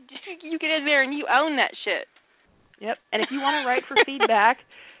 You get in there and you own that shit. Yep. And if you want to write for feedback,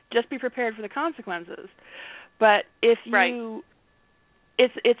 just be prepared for the consequences. But if you, right.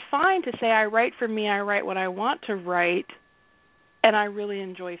 it's fine to say I write for me, I write what I want to write, and I really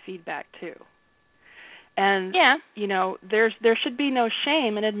enjoy feedback too. And you know, there should be no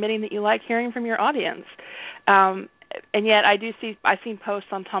shame in admitting that you like hearing from your audience. And yet I've seen posts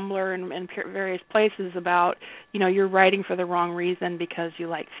on Tumblr and various places about, you know, you're writing for the wrong reason because you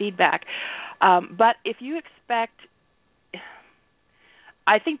like feedback. But if you expect,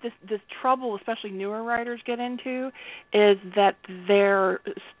 I think this trouble, especially newer writers get into, is that their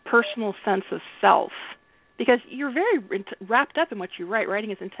personal sense of self, because you're very wrapped up in what you write. Writing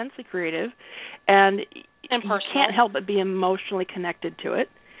is intensely creative, and you can't help but be emotionally connected to it.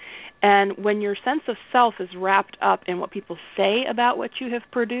 And when your sense of self is wrapped up in what people say about what you have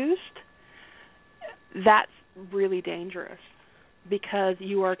produced, that's really dangerous, because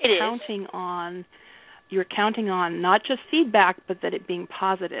you are counting on not just feedback, but that it being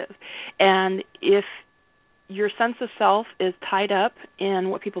positive. And if your sense of self is tied up in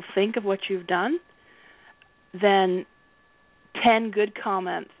what people think of what you've done, then 10 good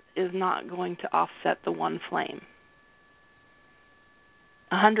comments is not going to offset the one flame.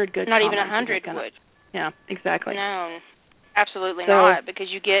 100 good not comments. Not even 100 would. Yeah, exactly. No, absolutely not, because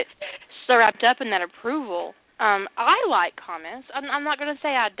you get so wrapped up in that approval. I like comments. I'm not going to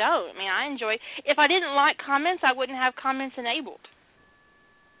say I don't. I mean, I enjoy. If I didn't like comments, I wouldn't have comments enabled.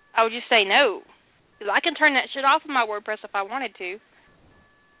 I would just say no. Because I can turn that shit off in my WordPress if I wanted to.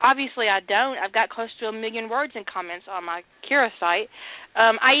 Obviously, I don't. I've got close to 1 million words in comments on my Kira site.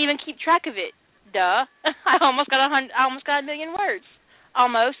 I even keep track of it. Duh. I almost got 1 million words.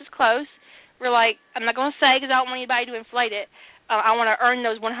 Almost. It's close. We're like, I'm not going to say because I don't want anybody to inflate it. I want to earn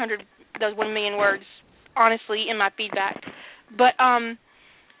those 1 million words, honestly, in my feedback. But I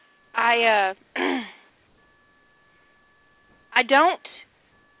don't,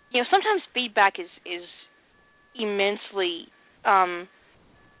 you know, sometimes feedback is immensely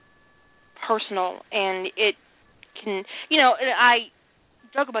personal, and it can, you know, I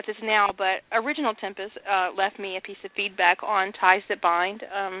joke about this now, but Original Tempest left me a piece of feedback on Ties That Bind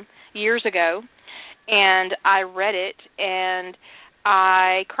years ago, and I read it, and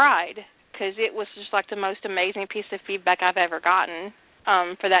I cried, because it was just like the most amazing piece of feedback I've ever gotten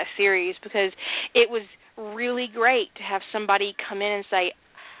for that series, because it was really great to have somebody come in and say,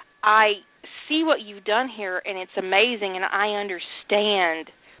 I see what you've done here, and it's amazing, and I understand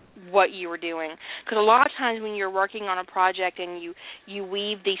what you were doing. Because a lot of times when you're working on a project and you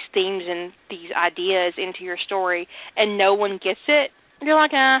weave these themes and these ideas into your story and no one gets it, you're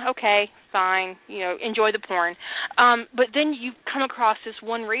like, okay, fine, you know, enjoy the porn. But then you come across this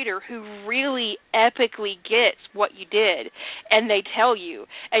one reader who really epically gets what you did, and they tell you,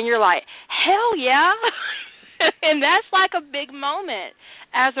 and you're like, hell yeah. And that's like a big moment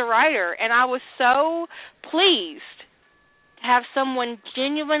as a writer, and I was so pleased have someone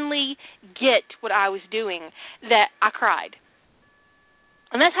genuinely get what I was doing that I cried.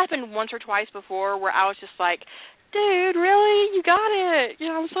 And that's happened once or twice before, where I was just like, dude, really? You got it. You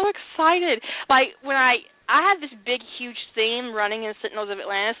know, I'm so excited. Like, when I have this big, huge theme running in Sentinels of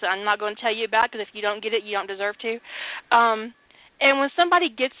Atlantis that I'm not going to tell you about, because if you don't get it, you don't deserve to. And when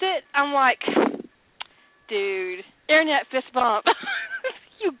somebody gets it, I'm like, dude, internet fist bump.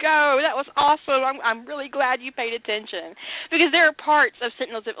 You go. That was awesome. I'm really glad you paid attention, because there are parts of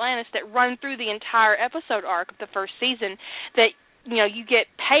Sentinels of Atlantis that run through the entire episode arc of the first season that, you know, you get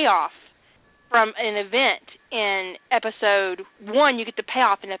payoff from an event in episode 1. You get the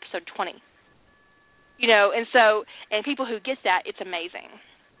payoff in episode 20. You know, and people who get that, it's amazing.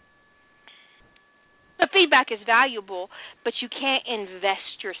 The feedback is valuable, but you can't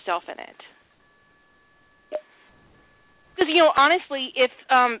invest yourself in it. Because, you know, honestly, if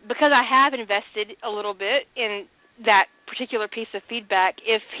because I have invested a little bit in that particular piece of feedback,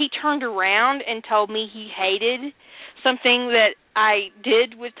 if he turned around and told me he hated something that I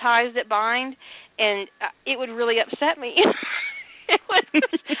did with Ties That Bind, and it would really upset me.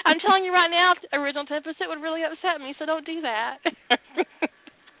 I'm telling you right now, Original Tempest, it would really upset me, so don't do that.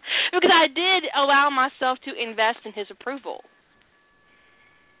 Because I did allow myself to invest in his approval.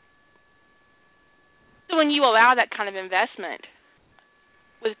 So when you allow that kind of investment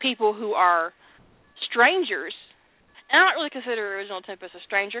with people who are strangers, and I don't really consider Original Tempest a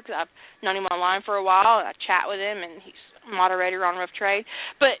stranger because I've known him online for a while, and I chat with him, and he's a moderator on Rough Trade.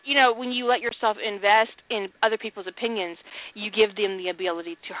 But, you know, when you let yourself invest in other people's opinions, you give them the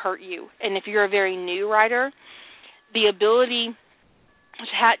ability to hurt you. And if you're a very new writer, the ability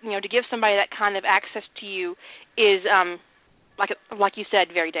to give somebody that kind of access to you is, like you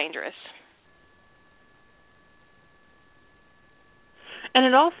said, very dangerous. And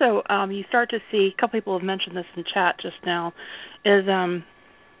it also, you start to see, a couple people have mentioned this in chat just now, is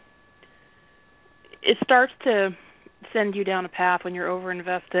it starts to send you down a path when you're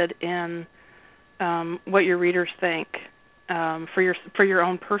over-invested in what your readers think for your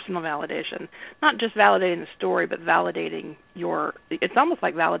own personal validation. Not just validating the story, but validating it's almost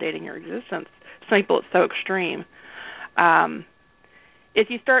like validating your existence. Some people, it's so extreme. If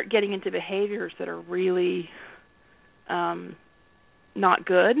you start getting into behaviors that are really not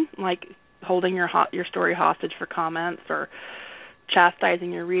good, like holding your story hostage for comments or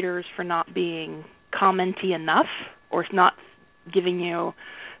chastising your readers for not being commenty enough or not giving you...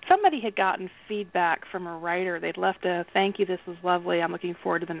 Somebody had gotten feedback from a writer. They'd left a thank you, this was lovely, I'm looking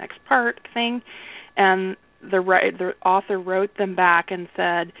forward to the next part thing, and the author wrote them back and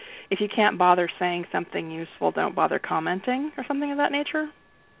said, if you can't bother saying something useful, don't bother commenting, or something of that nature.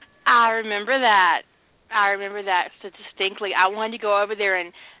 I remember that so distinctly. I wanted to go over there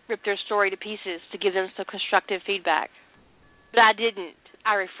and rip their story to pieces to give them some constructive feedback. But I didn't.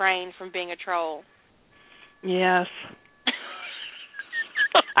 I refrained from being a troll. Yes.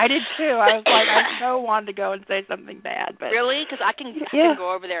 I did too. I was like, I so wanted to go and say something bad, but really, because I can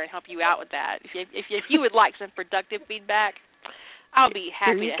go over there and help you out with that. If you would like some productive feedback, I'll be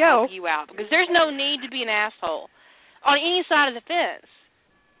happy to help you out, because there's no need to be an asshole on any side of the fence.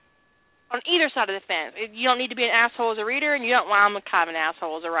 On either side of the fence, you don't need to be an asshole as a reader, and you don't. Well, I'm kind of an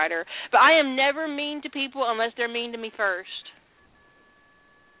asshole as a writer, but I am never mean to people unless they're mean to me first.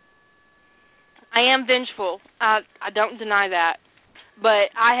 I am vengeful. I don't deny that.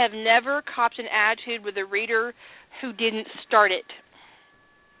 But I have never copped an attitude with a reader who didn't start it.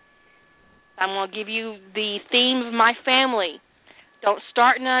 I'm going to give you the theme of my family. Don't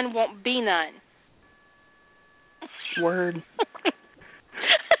start none, won't be none. Word.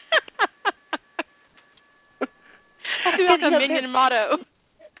 I feel like a minion motto.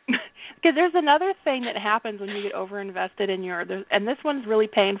 Because there's another thing that happens when you get overinvested in and this one's really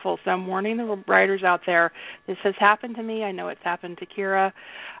painful, so I'm warning the writers out there. This has happened to me. I know it's happened to Kira.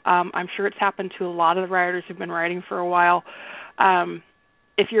 I'm sure it's happened to a lot of the writers who've been writing for a while.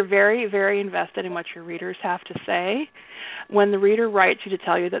 If you're very, very invested in what your readers have to say, when the reader writes you to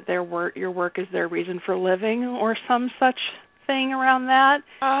tell you that your work is their reason for living or some such thing around that,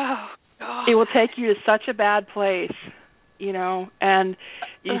 it will take you to such a bad place, and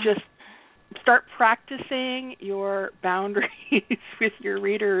you just start practicing your boundaries with your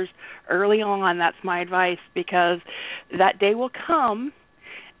readers early on. That's my advice, because that day will come,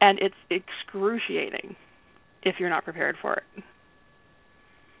 and it's excruciating if you're not prepared for it.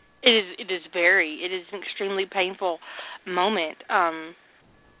 It is an extremely painful moment.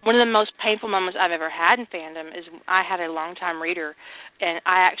 One of the most painful moments I've ever had in fandom is I had a longtime reader, and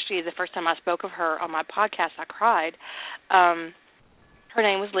the first time I spoke of her on my podcast, I cried. Her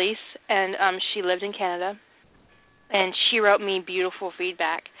name was Lise, and she lived in Canada, and she wrote me beautiful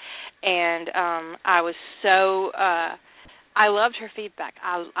feedback, and I was so I loved her feedback.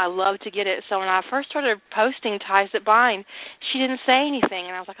 I loved to get it. So when I first started posting Ties That Bind, she didn't say anything,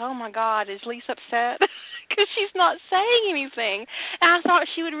 and I was like, oh, my God, is Lise upset? Because she's not saying anything. And I thought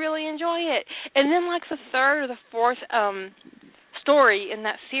she would really enjoy it. And then, like, the third or the fourth story in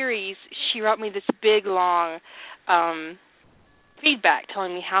that series, she wrote me this big, long feedback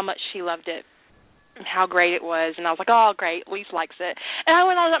telling me how much she loved it and how great it was. And I was like, oh, great, Lise likes it. And I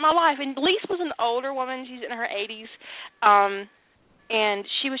went on about my life. And Lise was an older woman. She's in her 80s. And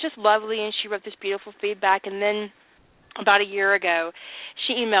she was just lovely, and she wrote this beautiful feedback. And then about a year ago,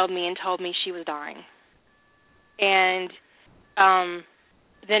 she emailed me and told me she was dying. And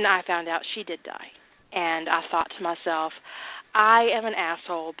then I found out she did die. And I thought to myself, I am an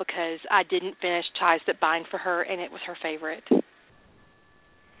asshole because I didn't finish Ties That Bind for her, and it was her favorite.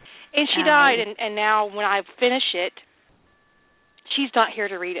 And she died, and now when I finish it, she's not here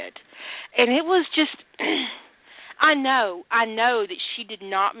to read it. And it was just, I know that she did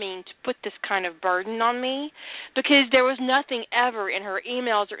not mean to put this kind of burden on me, because there was nothing ever in her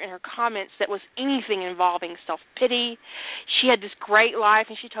emails or in her comments that was anything involving self-pity. She had this great life,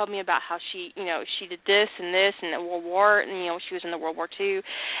 and she told me about how she did this and the World War, and, she was in the World War II,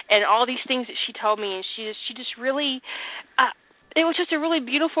 and all these things that she told me, and she just really... it was just a really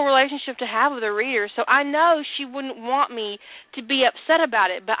beautiful relationship to have with a reader. So I know she wouldn't want me to be upset about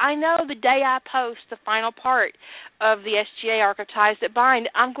it, but I know the day I post the final part of the SGA arc of Ties That Bind,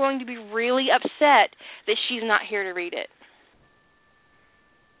 I'm going to be really upset that she's not here to read it.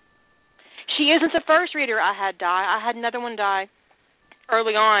 She isn't the first reader I had die. I had another one die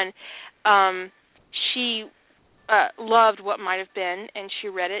early on. She loved What Might Have Been, and she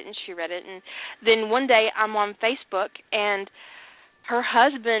read it, and then one day I'm on Facebook, and her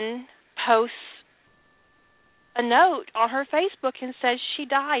husband posts a note on her Facebook and says she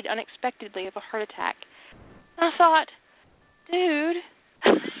died unexpectedly of a heart attack. And I thought, dude,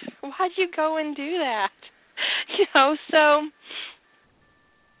 why'd you go and do that? So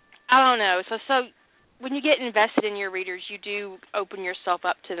I don't know. So when you get invested in your readers, you do open yourself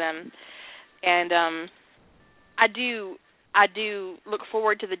up to them, and I do look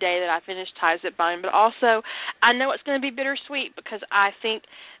forward to the day that I finish Ties That Bind, but also I know it's going to be bittersweet because I think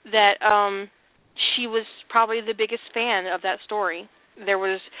that she was probably the biggest fan of that story. There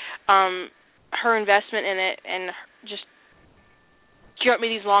was her investment in it, and just she wrote me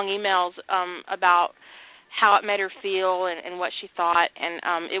these long emails about how it made her feel and what she thought,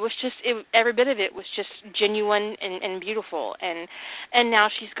 and it was just every bit of it was just genuine and beautiful. And now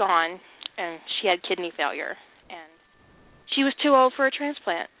she's gone, and she had kidney failure, and she was too old for a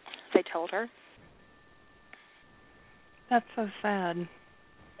transplant, they told her. That's so sad.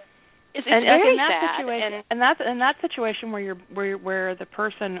 It's very that sad. Situation, and that's in that situation where the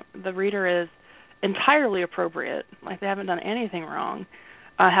person, the reader, is entirely appropriate, like they haven't done anything wrong.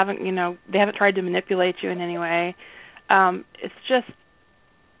 They haven't tried to manipulate you in any way. It's just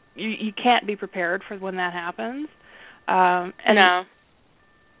you can't be prepared for when that happens. And no.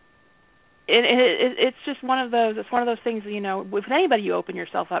 It's just one of those. It's one of those things. With anybody you open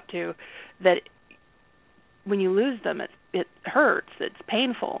yourself up to, that when you lose them, it hurts. It's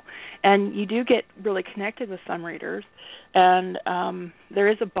painful, and you do get really connected with some readers, and there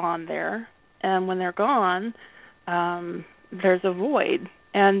is a bond there. And when they're gone, there's a void.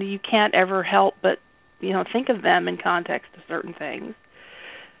 And you can't ever help but, think of them in context of certain things.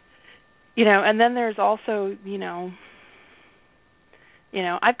 And then there's also,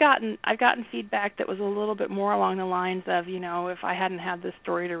 I've gotten feedback that was a little bit more along the lines of, if I hadn't had this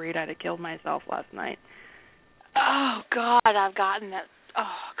story to read, I'd have killed myself last night. Oh God, I've gotten that.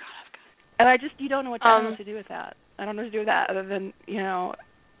 Oh God, And you don't know what to do with that. I don't know what to do with that other than, You know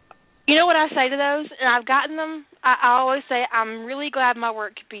what I say to those, and I've gotten them. I always say, I'm really glad my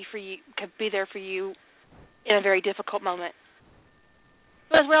work could be there for you in a very difficult moment.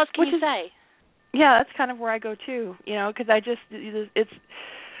 But what else can you say? Yeah, that's kind of where I go too. Because it's.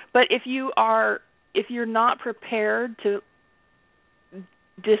 But if you're not prepared to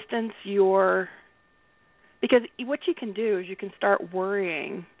distance because what you can do is you can start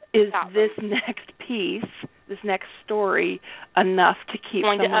worrying. Is this next piece, this next story, enough to keep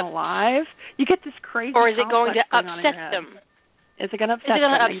someone alive? You get this crazy. Or is it going to upset them? Is it going to upset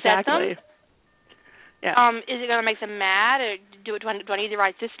them? Exactly. Yeah. Is it going to make them mad? Or do I need to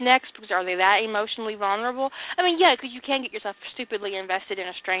write this next? Because are they that emotionally vulnerable? I mean, yeah, because you can get yourself stupidly invested in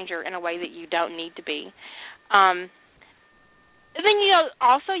a stranger in a way that you don't need to be. And then,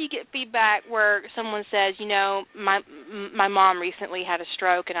 also you get feedback where someone says, my mom recently had a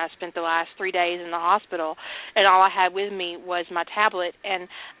stroke, and I spent the last 3 days in the hospital, and all I had with me was my tablet, and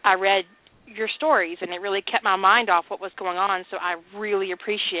I read your stories, and it really kept my mind off what was going on, so I really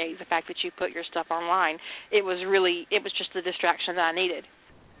appreciate the fact that you put your stuff online. It was just the distraction that I needed.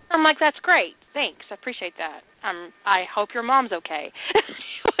 I'm like, that's great. Thanks. I appreciate that. I hope your mom's okay.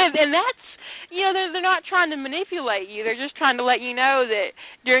 And that's, they're not trying to manipulate you. They're just trying to let you know that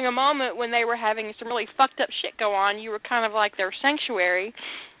during a moment when they were having some really fucked up shit go on, you were kind of like their sanctuary.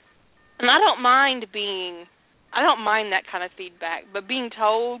 And I don't mind that kind of feedback, but being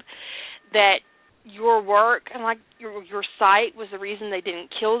told that your work and like your site was the reason they didn't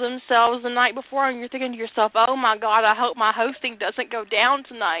kill themselves the night before, and you're thinking to yourself, oh my God, I hope my hosting doesn't go down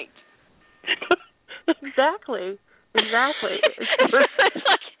tonight. Exactly. It's like,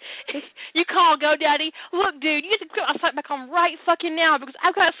 you call GoDaddy, look, dude, you have to put my site back on right fucking now because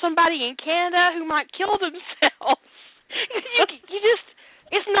I've got somebody in Canada who might kill themselves. You just,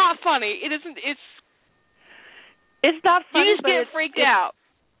 it's not funny. It isn't. It's not funny. You just get freaked out.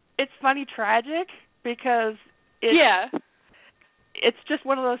 It's funny, tragic, because it's just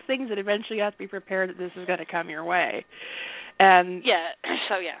one of those things that eventually you have to be prepared that this is going to come your way. And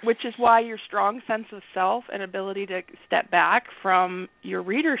which is why your strong sense of self and ability to step back from your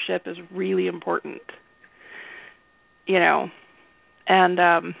readership is really important. And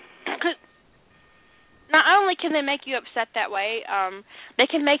not only can they make you upset that way, they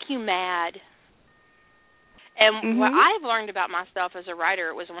can make you mad. And what I've learned about myself as a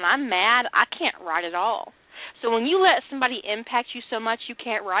writer was when I'm mad, I can't write at all. So when you let somebody impact you so much you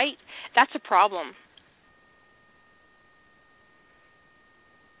can't write, that's a problem.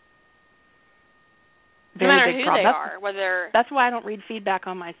 No matter who they are, whether... That's why I don't read feedback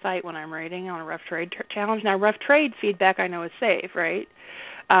on my site when I'm writing on a Rough Trade challenge. Now, Rough Trade feedback I know is safe, right?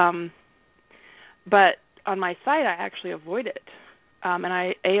 But on my site, I actually avoid it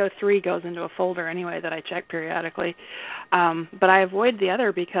and AO3 goes into a folder anyway that I check periodically. But I avoid the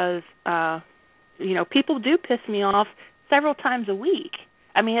other because, people do piss me off several times a week.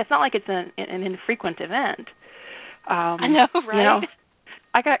 I mean, it's not like it's an infrequent event. I know, right?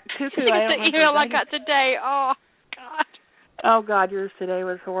 I got Cuckoo. The email I got today. Oh, God. Oh, God, yours today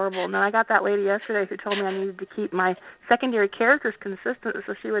was horrible. And then I got that lady yesterday who told me I needed to keep my secondary characters consistent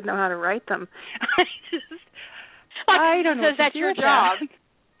so she would know how to write them. I don't know. Because that's your job. You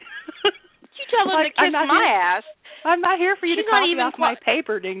tell them to kiss my ass. I'm not here for you to copy off my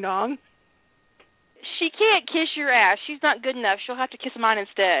paper, ding dong. She can't kiss your ass. She's not good enough. She'll have to kiss mine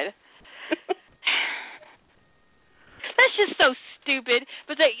instead. That's just so stupid.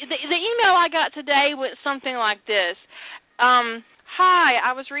 But the email I got today was something like this. Hi,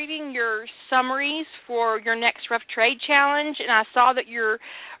 I was reading your summaries for your next Rough Trade Challenge, and I saw that you're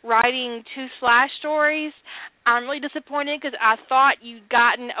writing 2 slash stories. I'm really disappointed because I thought you'd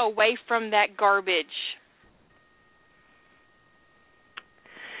gotten away from that garbage.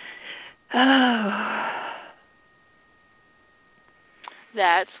 Oh.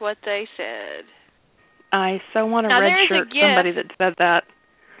 That's what they said. I so want to redshirt somebody that said that.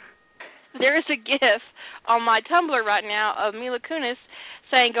 There is a GIF on my Tumblr right now of Mila Kunis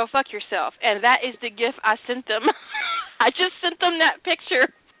saying, "Go fuck yourself," and that is the GIF I sent them. I just sent them that picture.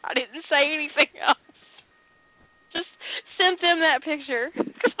 I didn't say anything else. Just sent them that picture.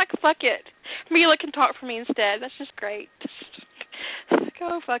 Because, fuck it. Mila can talk for me instead. That's just great.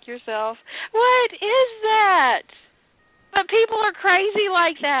 Go fuck yourself. What is that? But people are crazy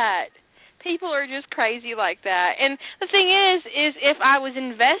like that. People are just crazy like that. And the thing is if I was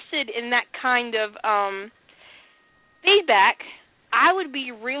invested in that kind of feedback, I would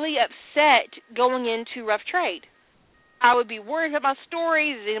be really upset going into Rough Trade. I would be worried about my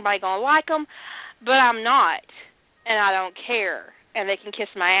stories. Is anybody going to like them? But I'm not. And I don't care. And they can kiss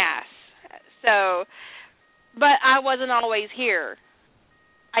my ass. So, but I wasn't always here.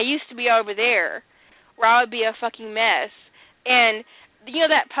 I used to be over there where I would be a fucking mess. And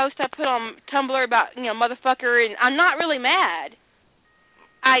that post I put on Tumblr about, motherfucker, and I'm not really mad.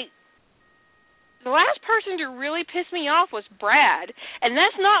 The last person to really piss me off was Brad, and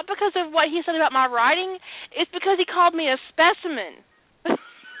that's not because of what he said about my writing. It's because he called me a specimen.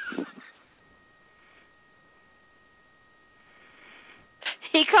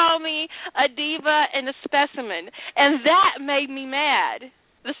 He called me a diva and a specimen, and that made me mad.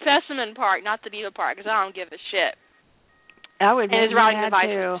 The specimen part, not the diva part, because I don't give a shit. That would make me mad,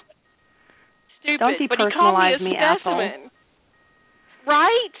 too. Stupid. Don't depersonalize me, asshole.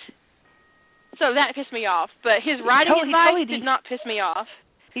 Right? So that pissed me off. But his writing advice did not piss me off.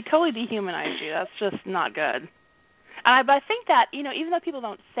 He totally dehumanized you. That's just not good. But I think that, even though people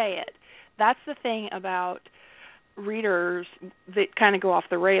don't say it, that's the thing about readers that kind of go off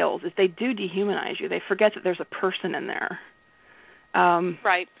the rails, is they do dehumanize you. They forget that there's a person in there.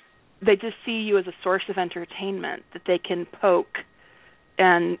 Right. They just see you as a source of entertainment that they can poke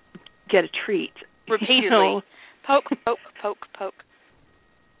and get a treat. Repeatedly. Poke, poke, poke, poke.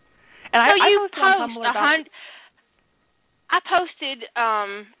 And so I posted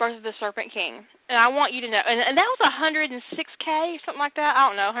Birth of the Serpent King, and I want you to know, and that was 106K, something like that, I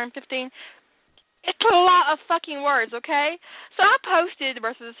don't know, 115. It's a lot of fucking words, okay? So I posted The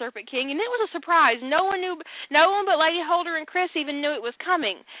Birth of the Serpent King, and it was a surprise. No one but Lady Holder and Chris even knew it was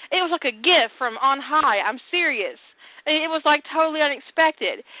coming. It was like a gift from on high. I'm serious. It was totally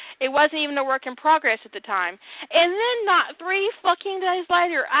unexpected. It wasn't even a work in progress at the time. And then not 3 fucking days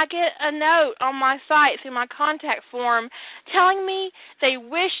later, I get a note on my site through my contact form telling me they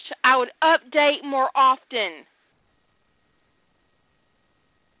wished I would update more often.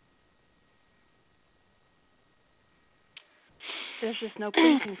 There's just no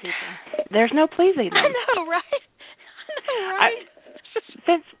pleasing people. There's no pleasing them. I know, right?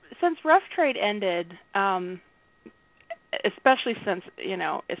 Since Rough Trade ended, especially since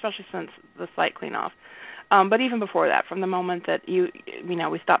the site clean off, but even before that, from the moment that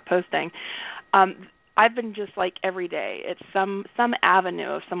we stopped posting, I've been just every day. It's some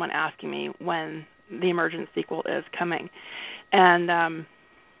avenue of someone asking me when the Emergence sequel is coming, and I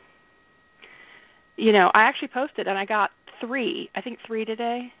actually posted, and I got 3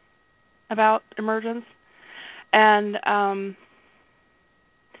 today about Emergence, and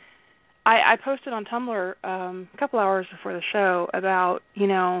I posted on Tumblr a couple hours before the show about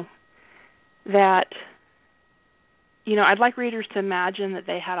that I'd like readers to imagine that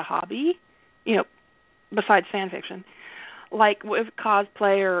they had a hobby, besides fan fiction, like with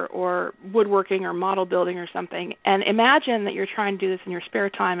cosplay or woodworking or model building or something, and imagine that you're trying to do this in your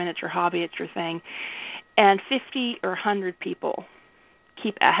spare time and it's your hobby, it's your thing. And 50 or 100 people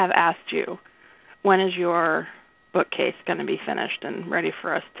have asked you, when is your bookcase going to be finished and ready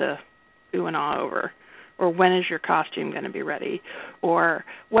for us to ooh and ah over? Or when is your costume going to be ready? Or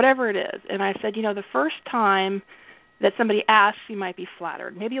whatever it is. And I said, the first time that somebody asks, you might be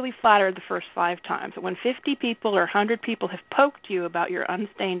flattered. Maybe you'll be flattered the first 5 times. But when 50 people or 100 people have poked you about your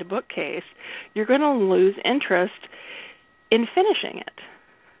unstained bookcase, you're going to lose interest in finishing it.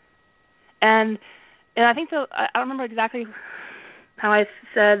 And I think I don't remember exactly how I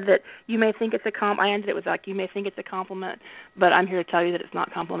said that you may think it's a I ended it with you may think it's a compliment, but I'm here to tell you that it's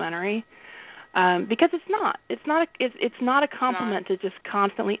not complimentary. Because it's not. It's not a compliment to just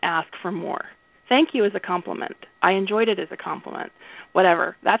constantly ask for more. Thank you is a compliment. I enjoyed it as a compliment.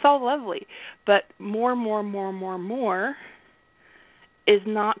 Whatever. That's all lovely. But more is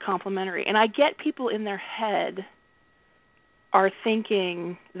not complimentary. And I get people in their head are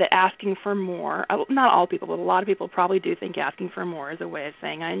thinking that asking for more, not all people, but a lot of people probably do think asking for more is a way of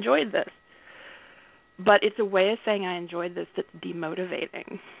saying I enjoyed this. But it's a way of saying I enjoyed this that's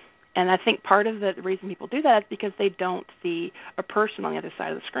demotivating. And I think part of the reason people do that is because they don't see a person on the other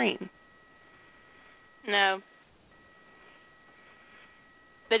side of the screen. No.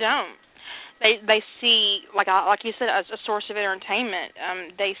 They don't. They see, like you said, as a source of entertainment.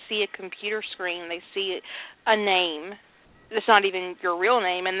 They see a computer screen. They see a name. It's not even your real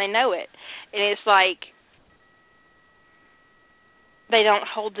name, and they know it. And it's like they don't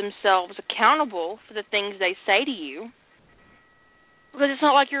hold themselves accountable for the things they say to you because it's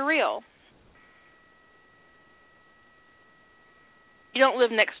not like you're real. You don't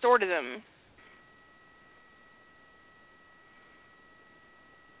live next door to them.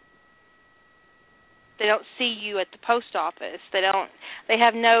 They don't see you at the post office. They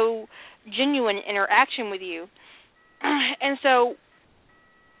have no genuine interaction with you. And so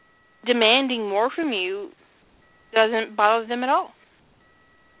demanding more from you doesn't bother them at all.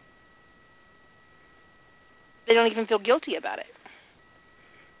 They don't even feel guilty about it.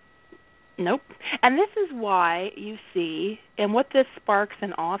 Nope. And this is why you see, and what this sparks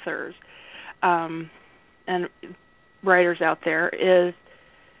in authors and writers out there is,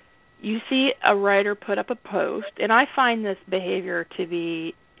 you see a writer put up a post, and I find this behavior to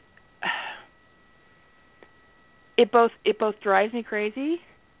be, it both drives me crazy,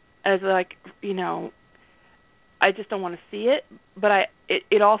 as I just don't want to see it, but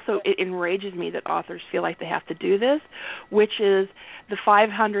it also enrages me that authors feel like they have to do this, which is the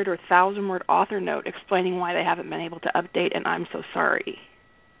 500 or 1,000 word author note explaining why they haven't been able to update, and I'm so sorry.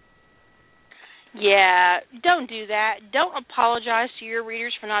 Yeah, don't do that. Don't apologize to your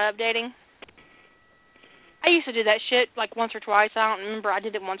readers for not updating. I used to do that shit once or twice. I don't remember. I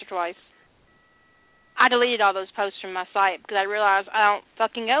did it once or twice. I deleted all those posts from my site because I realized I don't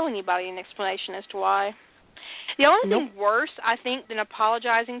fucking owe anybody an explanation as to why. The only thing worse, I think, than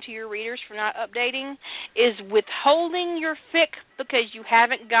apologizing to your readers for not updating is withholding your fic because you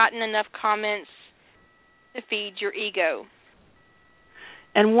haven't gotten enough comments to feed your ego.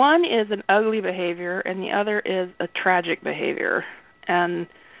 And one is an ugly behavior, and the other is a tragic behavior. And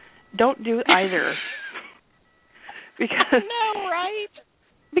don't do either. Because no, right?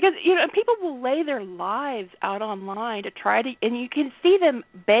 Because people will lay their lives out online to try to, and you can see them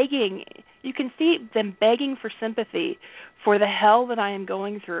begging. You can see them begging for sympathy for the hell that I am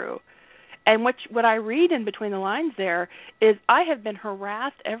going through. And what I read in between the lines there is I have been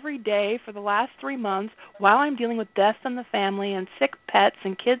harassed every day for the last 3 months while I'm dealing with deaths in the family and sick pets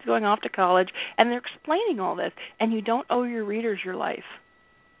and kids going off to college, and they're explaining all this. And you don't owe your readers your life.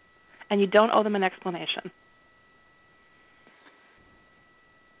 And you don't owe them an explanation.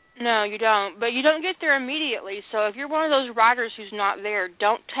 No, you don't. But you don't get there immediately. So if you're one of those writers who's not there,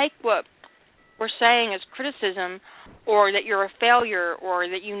 don't take what we're saying as criticism, or that you're a failure, or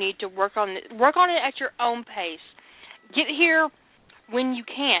that you need to work on it. Work on it at your own pace. Get here when you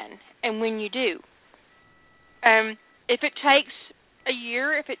can and when you do. If it takes a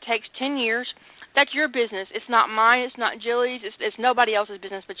year, if it takes 10 years, that's your business. It's not mine. It's not Jilly's. It's nobody else's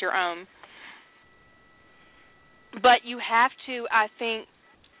business but your own. But you have to, I think,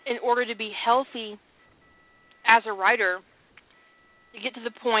 in order to be healthy as a writer, you get to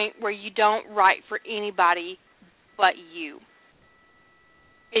the point where you don't write for anybody but you.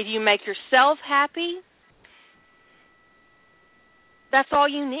 If you make yourself happy, that's all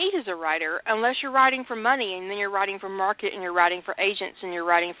you need as a writer, unless you're writing for money, and then you're writing for market, and you're writing for agents, and you're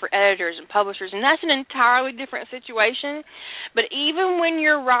writing for editors and publishers, and that's an entirely different situation. But even when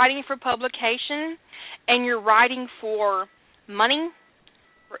you're writing for publication and you're writing for money,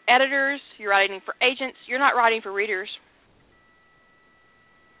 for editors, you're writing for agents, you're not writing for readers.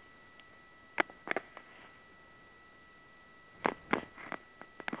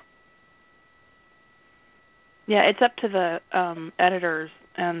 Yeah, it's up to the editors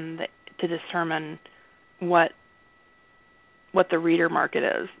and to determine what the reader market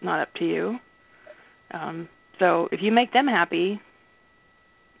is, not up to you. So if you make them happy,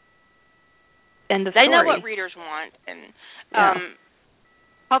 end of story. They know what readers want, and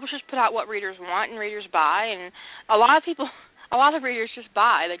publishers put out what readers want, and readers buy, and a lot of readers just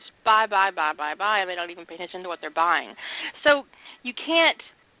buy. They just buy, and they don't even pay attention to what they're buying. So you can't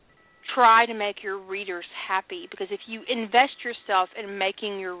try to make your readers happy, because if you invest yourself in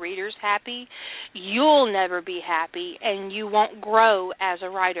making your readers happy, you'll never be happy, and you won't grow as a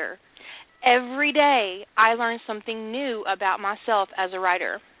writer. Every day, I learn something new about myself as a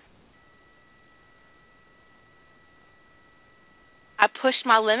writer. I push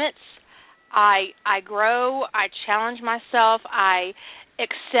my limits. I grow. I challenge myself. I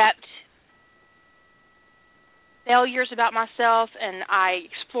accept failures about myself, and I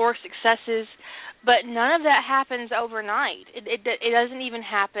explore successes. But none of that happens overnight. It doesn't even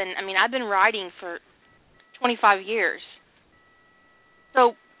happen. I mean, I've been writing for 25 years.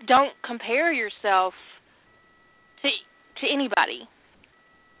 So don't compare yourself to anybody.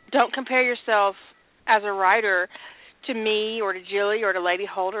 Don't compare yourself as a writer to me or to Jilly or to Lady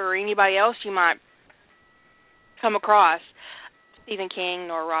Holder or anybody else you might come across. Stephen King,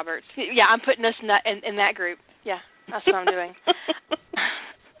 Nora Roberts. Yeah, I'm putting us in that group. Yeah, that's what I'm doing.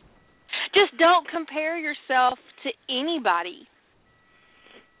 Just don't compare yourself to anybody,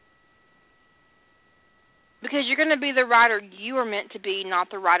 because you're going to be the writer you were meant to be, not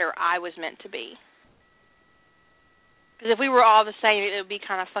the writer I was meant to be. Because if we were all the same, it would be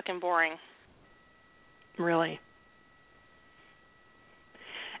kind of fucking boring. Really.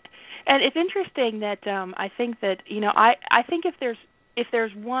 And it's interesting that I think that, I think if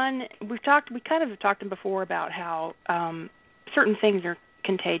there's one, we kind of have talked before about how certain things are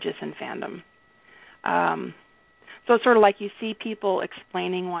contagious in fandom. So it's sort of like you see people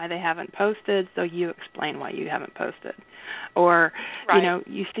explaining why they haven't posted, so you explain why you haven't posted. Or, right.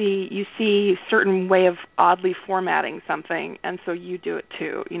 You see certain way of oddly formatting something, and so you do it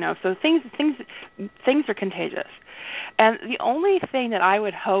too. So things are contagious. And the only thing that I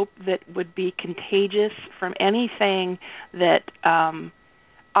would hope that would be contagious from anything that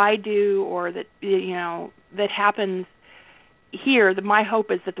I do or that that happens here, my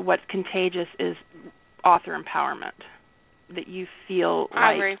hope is that what's contagious is author empowerment. That you feel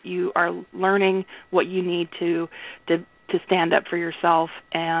like you are learning what you need to stand up for yourself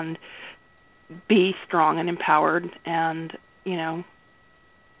and be strong and empowered, and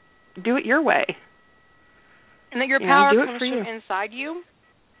do it your way. And that your power comes from inside you.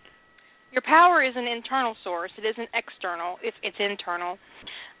 Your power is an internal source. It isn't external. It's internal.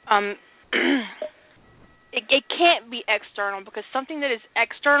 It can't be external, because something that is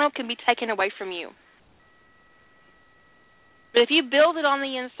external can be taken away from you. But if you build it on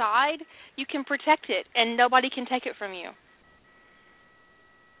the inside, you can protect it, and nobody can take it from you.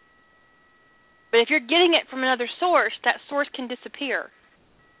 But if you're getting it from another source, that source can disappear.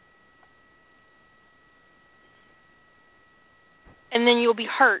 And then you'll be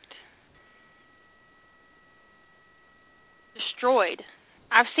hurt. Destroyed.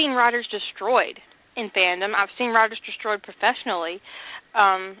 I've seen writers destroyed in fandom. I've seen writers destroyed professionally.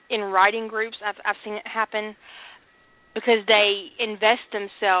 In writing groups, I've seen it happen because they invest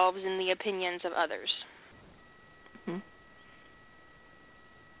themselves in the opinions of others. Mm-hmm.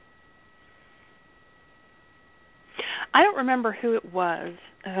 I don't remember who it was.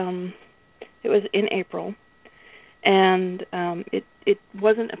 It was in April. And it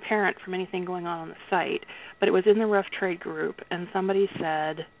wasn't apparent from anything going on the site, but it was in the Rough Trade group, and somebody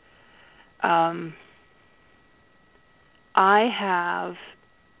said, I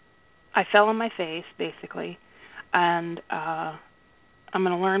fell on my face, basically, and I'm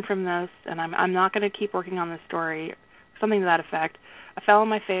going to learn from this, and I'm not going to keep working on this story, something to that effect. I fell on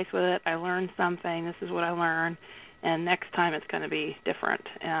my face with it. I learned something. This is what I learned, and next time it's going to be different.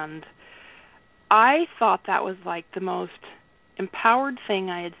 And I thought that was like the most empowered thing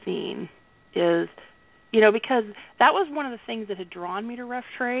I had seen, is, because that was one of the things that had drawn me to Rough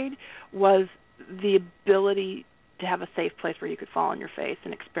Trade, was the ability to have a safe place where you could fall on your face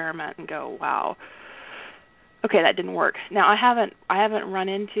and experiment and go, wow, okay, that didn't work. Now I haven't run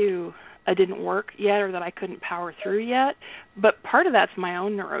into a didn't work yet, or that I couldn't power through yet, but part of that's my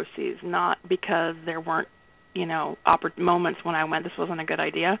own neuroses, not because there weren't, moments when I went, this wasn't a good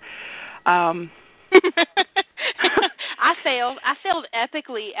idea. I failed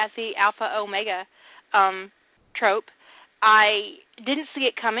epically at the Alpha Omega trope. I didn't see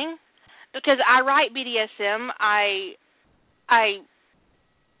it coming, because I write BDSM. I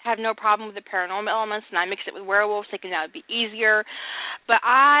have no problem with the paranormal elements, and I mixed it with werewolves thinking that would be easier. But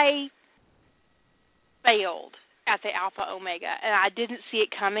I failed at the Alpha Omega, and I didn't see it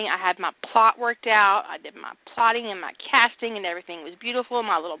coming. I had my plot worked out. I did my plotting and my casting, and everything was beautiful.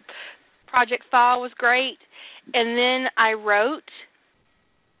 My little project file was great. And then I wrote,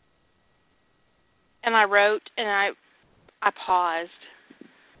 and I paused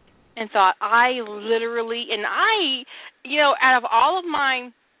and thought, out of all of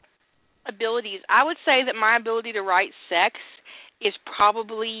my abilities, I would say that my ability to write sex is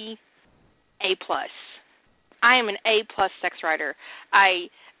probably A+. I am an A+ sex writer. I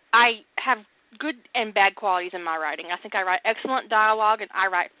have good and bad qualities in my writing. I think I write excellent dialogue, and I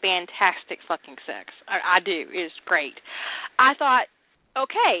write fantastic fucking sex. I do. It's great. I thought,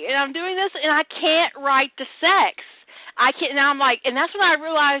 okay, and I'm doing this, and I can't write the sex. I can't. Now I'm like, and that's when I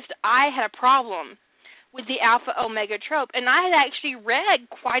realized I had a problem with the Alpha Omega trope, and I had actually read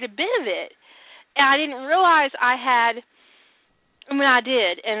quite a bit of it, and I didn't realize I had. I mean, I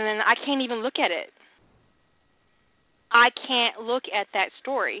did, and then I can't even look at it. I can't look at that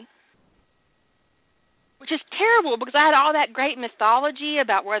story, which is terrible because I had all that great mythology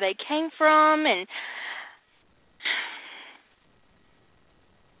about where they came from, and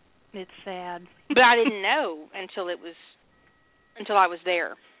it's sad. But I didn't know until I was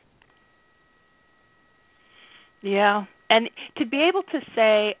there. Yeah, and to be able to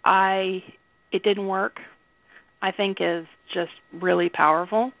say it didn't work, I think is just really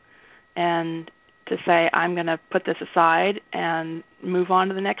powerful, and to say I'm going to put this aside and move on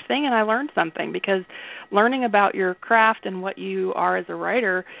to the next thing, and I learned something, because learning about your craft and what you are as a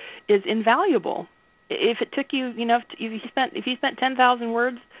writer is invaluable. If it took you, if you spent 10,000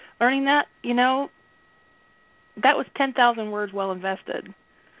 words learning that, that was 10,000 words well invested,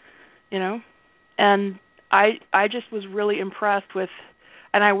 and I just was really impressed with,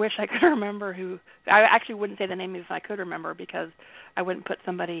 and I wish I could remember who. I actually wouldn't say the name if I could remember, because I wouldn't put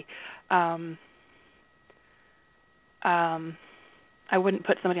somebody. I wouldn't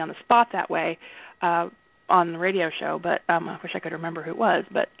put somebody on the spot that way on the radio show, but I wish I could remember who it was.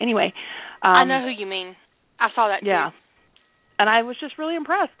 But anyway, I know who you mean. I saw that too. Yeah, and I was just really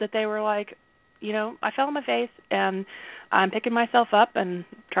impressed that they were like, I fell on my face, and I'm picking myself up and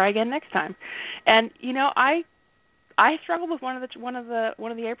try again next time. And I struggled with one of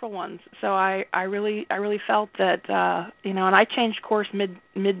the April ones, so I really felt that and I changed course mid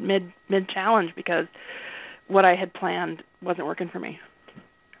challenge because what I had planned wasn't working for me.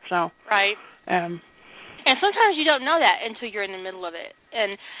 So right. And sometimes you don't know that until you're in the middle of it,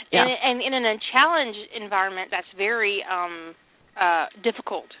 and in a challenge environment, that's very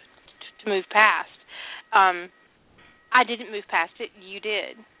difficult to move past. I didn't move past it. You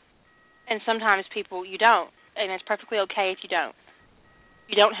did, and sometimes you don't. And it's perfectly okay if you don't.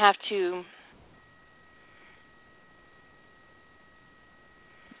 You don't have to.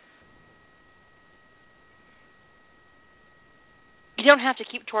 You don't have to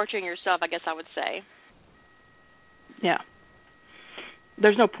keep torturing yourself, I guess I would say. Yeah.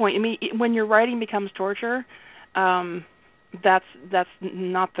 There's no point. I mean, when your writing becomes torture, that's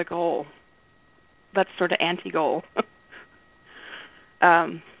not the goal. That's sort of anti-goal.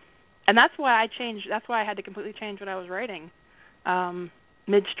 And that's why I changed. That's why I had to completely change what I was writing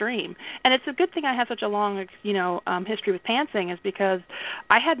midstream. And it's a good thing I have such a long, history with pantsing, is because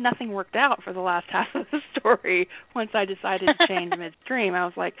I had nothing worked out for the last half of the story. Once I decided to change midstream, I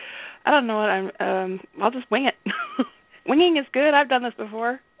was like, I don't know what I'll just wing it. Winging is good. I've done this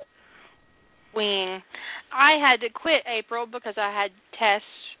before. Winging. I had to quit April because I had had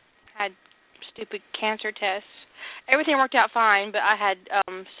stupid cancer tests. Everything worked out fine, but I had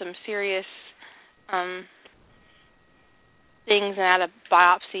some serious things, and I had a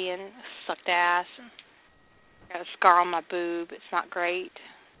biopsy and sucked ass. Got a scar on my boob. It's not great.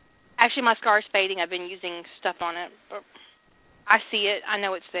 Actually, my scar is fading. I've been using stuff on it. But I see it. I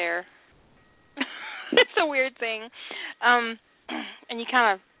know it's there. It's a weird thing. And you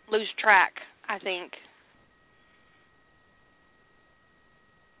kind of lose track, I think.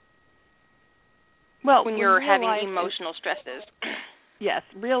 Well, when you're having emotional stresses. Yes,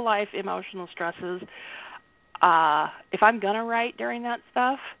 real life emotional stresses. If I'm going to write during that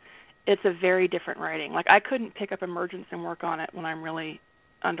stuff, it's a very different writing. Like, I couldn't pick up Emergence and work on it when I'm really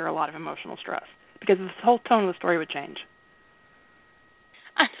under a lot of emotional stress, because the whole tone of the story would change.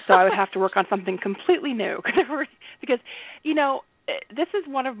 So I would have to work on something completely new. Because, this is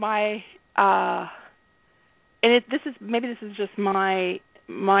one of my, this is just my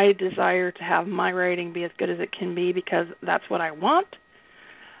desire to have my writing be as good as it can be, because that's what I want.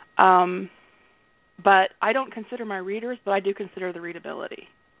 But I don't consider my readers, but I do consider the readability.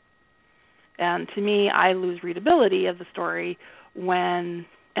 And to me, I lose readability of the story when,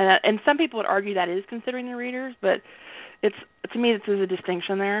 and some people would argue that is considering the readers, but it's, to me, there's a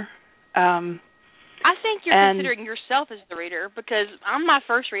distinction there. I think you're considering yourself as the reader, because I'm my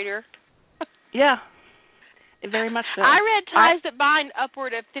first reader. Yeah, very much so. I read Ties That Bind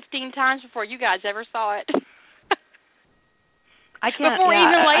upward of 15 times before you guys ever saw it. I can't. Before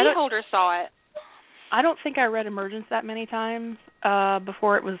even Lady Holder saw it. I don't think I read Emergence that many times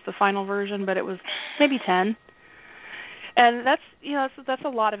before it was the final version, but it was maybe 10. And that's a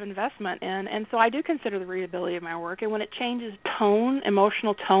lot of investment in, and so I do consider the readability of my work. And when it changes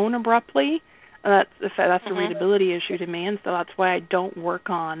emotional tone abruptly, that's a readability issue to me, and so that's why I don't work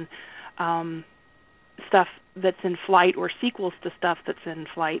on stuff that's in flight or sequels to stuff that's in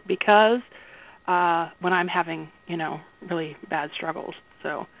flight, because when I'm having really bad struggles.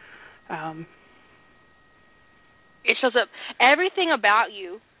 So it shows up. Everything about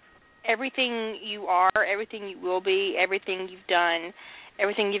you, everything you are, everything you will be, everything you've done,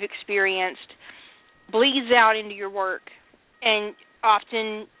 everything you've experienced bleeds out into your work, and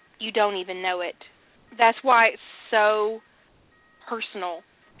often you don't even know it. That's why it's so personal,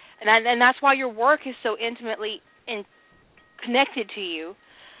 and that's why your work is so intimately connected to you,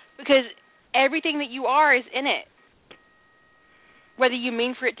 because everything that you are is in it, whether you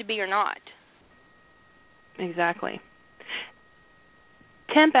mean for it to be or not. Exactly.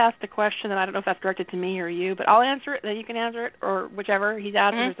 Temp asked a question that I don't know if that's directed to me or you, but I'll answer it, then you can answer it, or whichever. He's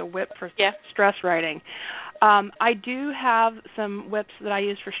asked if there's a whip for stress writing. I do have some whips that I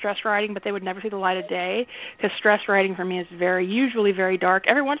use for stress writing, but they would never see the light of day, because stress writing for me is usually very dark.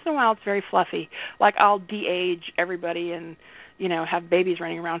 Every once in a while it's very fluffy. Like I'll de-age everybody and have babies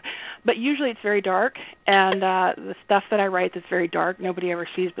running around. But usually it's very dark, and the stuff that I write that's very dark, nobody ever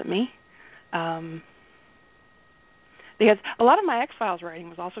sees but me. Because a lot of my X-Files writing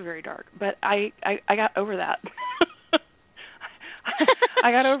was also very dark, but I got over that.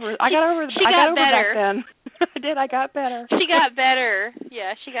 I got over back then. I did. I got better. She got better.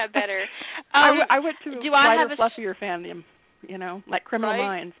 Yeah, she got better. I went to a fluffier fandom, like Criminal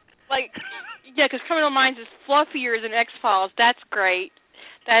Minds. Because Criminal Minds is fluffier than X-Files. That's great.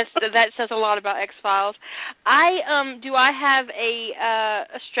 That says a lot about X-Files. I have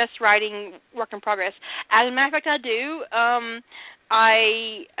a stress writing work in progress. As a matter of fact, I do.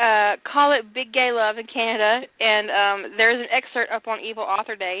 I call it Big Gay Love in Canada, and there's an excerpt up on Evil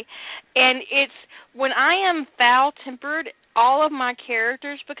Author Day, and it's when I am foul-tempered, all of my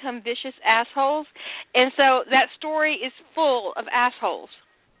characters become vicious assholes, and so that story is full of assholes.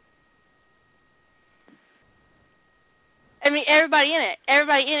 I mean, everybody in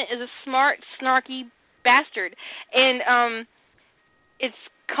it is a smart, snarky bastard. And it's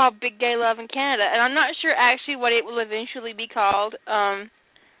called Big Gay Love in Canada. And I'm not sure actually what it will eventually be called.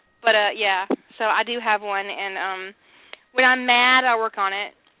 But yeah, so I do have one. And when I'm mad, I work on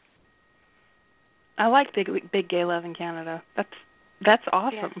it. I like Big Gay Love in Canada. That's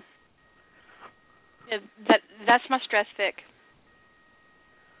awesome. Yeah, that's my stress fic.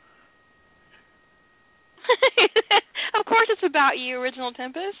 Of course it's about you, Original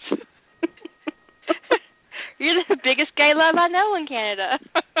Tempest. You're the biggest gay love I know in Canada.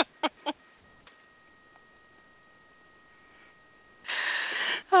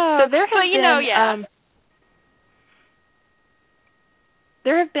 So there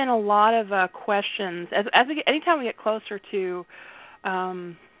have been a lot of questions anytime we get closer to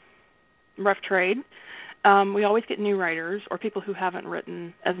Rough Trade. We always get new writers or people who haven't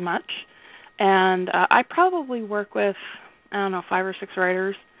written as much. And I probably work with, 5 or 6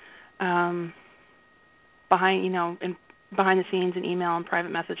 writers behind the scenes in email and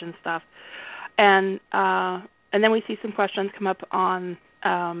private message and stuff. And then we see some questions come up on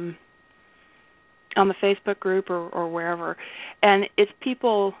the Facebook group or wherever. And it's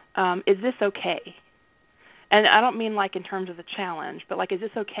people, is this okay? And I don't mean like in terms of the challenge, but like, is this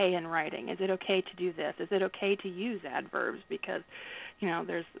okay in writing? Is it okay to do this? Is it okay to use adverbs? Because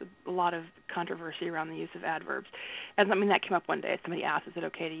there's a lot of controversy around the use of adverbs. And something that came up one day, somebody asked, is it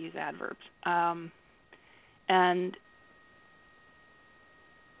okay to use adverbs? And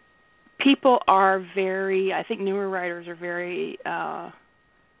people are I think newer writers are very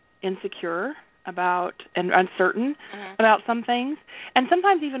insecure about and uncertain about some things. And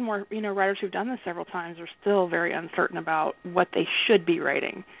sometimes even more, writers who've done this several times are still very uncertain about what they should be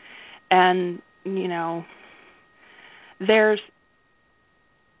writing. And,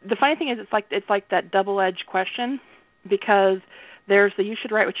 the funny thing is it's like that double-edged question, because there's the you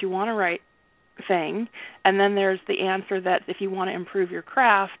should write what you want to write thing, and then there's the answer that if you want to improve your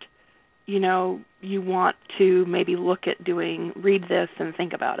craft, you want to maybe look at read this and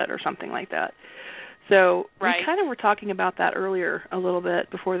think about it or something like that. So right. We kind of were talking about that earlier a little bit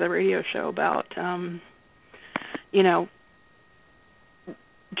before the radio show about,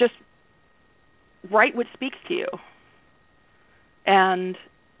 just write what speaks to you. And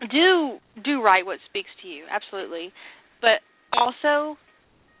do write what speaks to you, absolutely. But also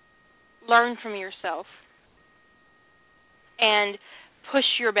learn from yourself and push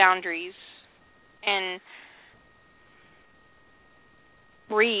your boundaries and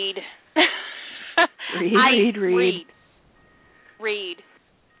read. Read.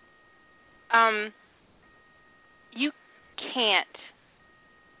 You can't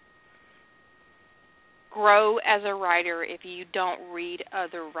grow as a writer if you don't read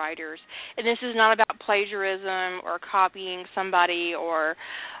other writers. And this is not about plagiarism or copying somebody or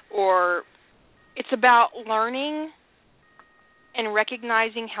it's about learning and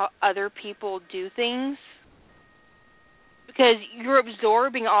recognizing how other people do things, because you're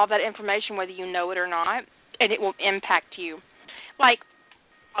absorbing all that information whether you know it or not, and it will impact you. Like,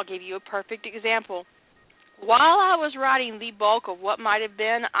 I'll give you a perfect example. While I was writing the bulk of What Might Have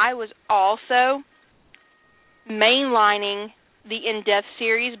Been, I was also mainlining the In-Depth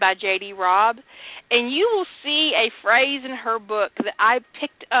series by J.D. Robb, and you will see a phrase in her book that I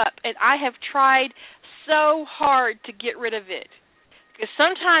picked up, and I have tried so hard to get rid of it. Because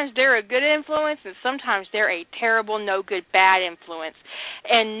sometimes they're a good influence, and sometimes they're a terrible, no good, bad influence.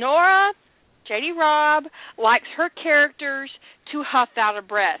 And Nora, J.D. Robb, likes her characters to huff out of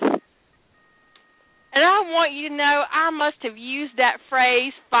breath. And I want you to know I must have used that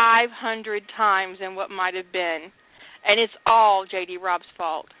phrase 500 times in What Might Have Been. And it's all J.D. Robb's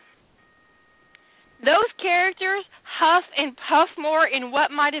fault. Those characters huff and puff more in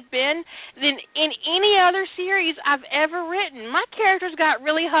What Might Have Been than in any other series I've ever written. My characters got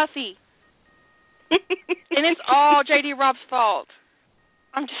really huffy. And it's all J.D. Robb's fault.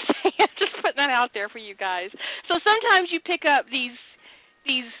 I'm just saying, I'm just putting that out there for you guys. So sometimes you pick up these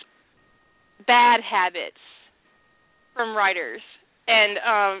bad habits from writers. And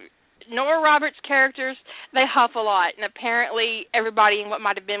Nora Roberts' characters, they huff a lot, and apparently everybody in What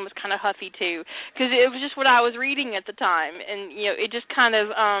Might Have Been was kind of huffy too, because it was just what I was reading at the time, and it just kind of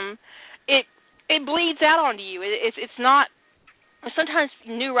it bleeds out onto you. It's not. Sometimes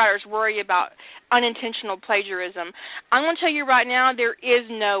new writers worry about unintentional plagiarism. I'm going to tell you right now, there is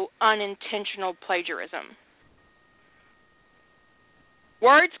no unintentional plagiarism.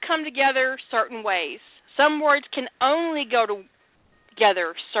 Words come together certain ways. Some words can only go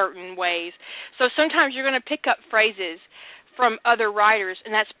together certain ways. So sometimes you're going to pick up phrases from other writers,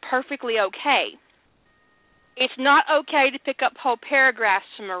 and that's perfectly okay. It's not okay to pick up whole paragraphs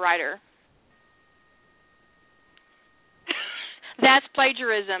from a writer. That's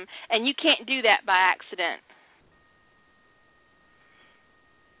plagiarism, and you can't do that by accident.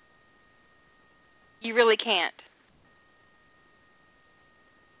 You really can't.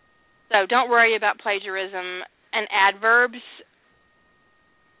 So don't worry about plagiarism. And adverbs,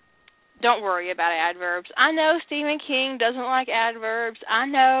 don't worry about adverbs. I know Stephen King doesn't like adverbs. I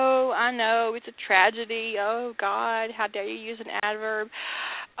know, it's a tragedy. Oh, God, how dare you use an adverb.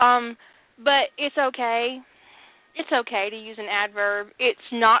 But it's okay. It's okay to use an adverb. It's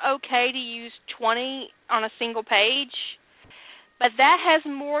not okay to use 20 on a single page. But that has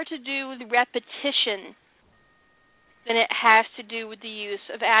more to do with repetition than it has to do with the use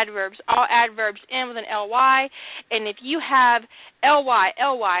of adverbs. All adverbs end with an ly, and if you have ly,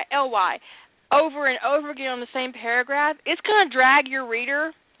 ly, ly over and over again on the same paragraph, it's going to drag your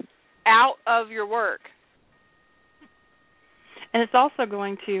reader out of your work. And it's also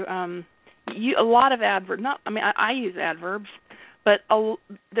going to a lot of adverbs. I use adverbs, but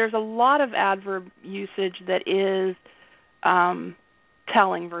there's a lot of adverb usage that is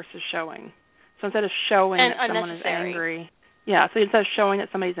telling versus showing. So instead of showing that someone is angry, so instead of showing that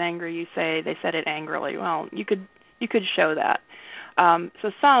somebody's angry, you say they said it angrily. Well, you could show that.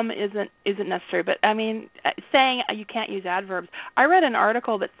 So some isn't necessary, but I mean, saying you can't use adverbs. I read an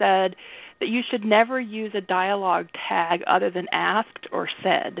article that said that you should never use a dialogue tag other than asked or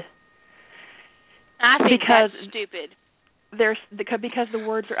said. I think that's stupid. Because the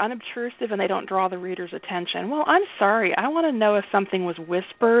words are unobtrusive and they don't draw the reader's attention. Well, I'm sorry. I want to know if something was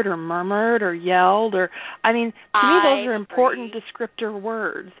whispered or murmured or yelled or, to me those are important descriptor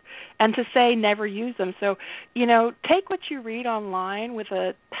words. And to say never use them. So, take what you read online with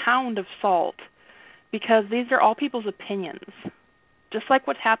a pound of salt, because these are all people's opinions. Just like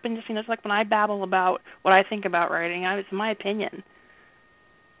what's happened, just like when I babble about what I think about writing, it's my opinion.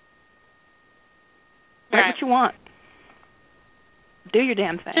 Write what you want. Do your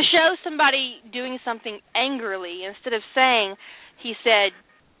damn thing. To show somebody doing something angrily, instead of saying, he said,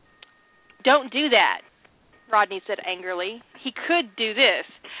 don't do that, Rodney said angrily. He could do this.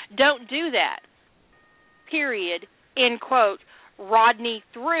 Don't do that. Period. End quote. Rodney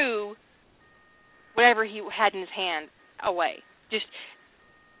threw whatever he had in his hand away.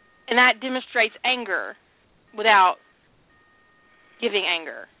 And that demonstrates anger without giving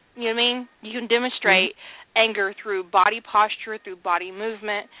anger. You know what I mean? You can demonstrate anger through body posture, through body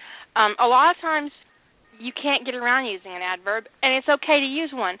movement. A lot of times you can't get around using an adverb, and it's okay to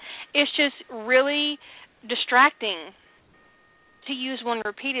use one. It's just really distracting to use one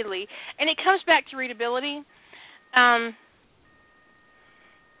repeatedly. And it comes back to readability. And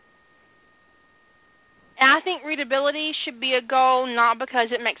I think readability should be a goal not because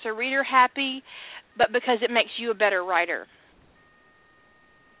it makes a reader happy, but because it makes you a better writer.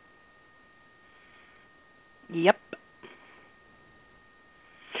 Yep.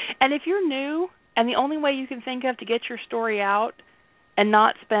 And if you're new, and the only way you can think of to get your story out and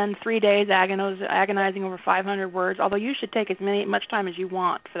not spend 3 days agonizing over 500 words, although you should take much time as you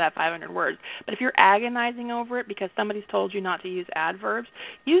want for that 500 words, but if you're agonizing over it because somebody's told you not to use adverbs,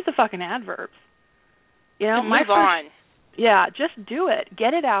 use the fucking adverbs. You know, move on. Yeah, just do it.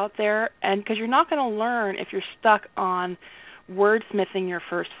 Get it out there, and because you're not going to learn if you're stuck on wordsmithing your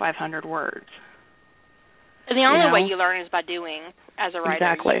first 500 words. And the only way you learn is by doing as a writer.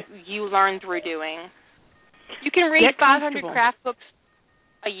 Exactly. You learn through doing. You can read 500 craft books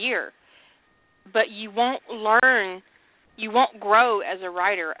a year, but you won't learn, you won't grow as a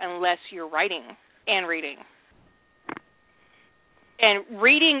writer unless you're writing and reading. And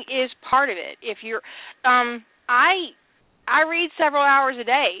reading is part of it. If you're, I read several hours a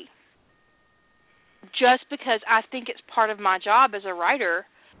day just because I think it's part of my job as a writer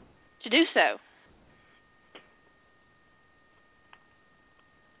to do so.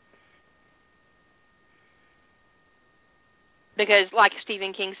 Because, like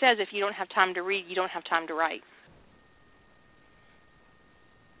Stephen King says, if you don't have time to read, you don't have time to write.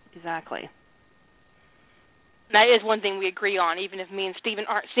 Exactly. That is one thing we agree on, even if me and Stephen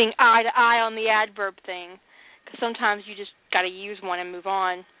aren't seeing eye to eye on the adverb thing. Because sometimes you just got to use one and move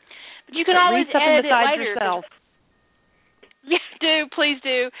on. But you can always edit it later. Yourself. Yes, please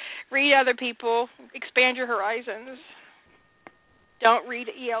do. Read other people. Expand your horizons. Don't read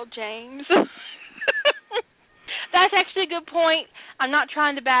E.L. James. That's actually a good point. I'm not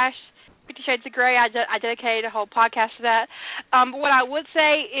trying to bash 50 Shades of Grey. I dedicated a whole podcast to that. But what I would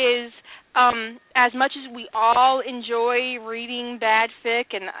say is, as much as we all enjoy reading bad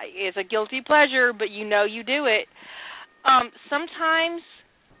fic, and it's a guilty pleasure, but you know you do it, sometimes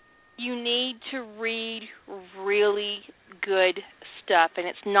you need to read really good stuff, and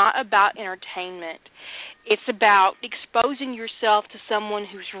it's not about entertainment. It's about exposing yourself to someone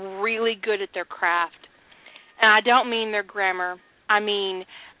who's really good at their craft. And I don't mean their grammar. I mean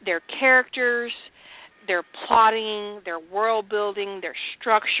their characters, their plotting, their world building, their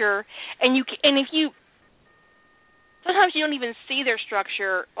structure. And if you sometimes you don't even see their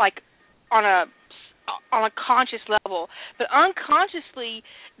structure like on a conscious level, but unconsciously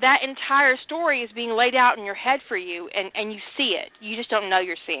that entire story is being laid out in your head for you, and you see it. You just don't know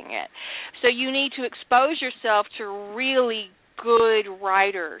you're seeing it. So you need to expose yourself to really good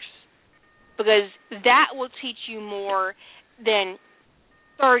writers, because that will teach you more than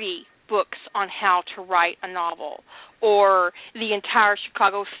 30 books on how to write a novel or the entire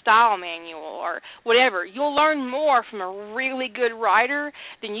Chicago Style Manual or whatever. You'll learn more from a really good writer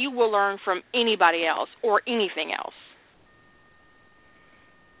than you will learn from anybody else or anything else.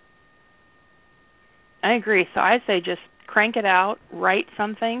 I agree. So I say just crank it out, write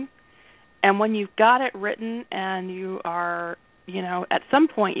something, and when you've got it written and you are, at some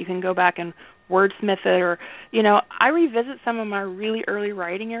point you can go back and wordsmith it, or, I revisit some of my really early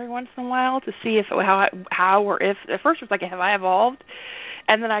writing every once in a while to see how or if, at first it was like, have I evolved?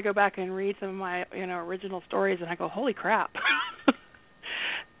 And then I go back and read some of my, original stories, and I go, holy crap.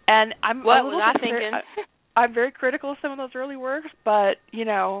 And I'm I'm very critical of some of those early works, but,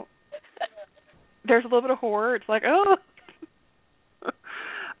 there's a little bit of horror. It's like, oh.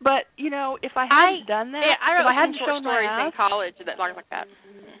 But, if I hadn't done that, if I hadn't shown my ass in college that talk like that.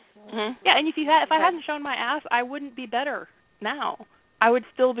 Mm-hmm. Yeah, and if I hadn't shown my ass, I wouldn't be better now. I would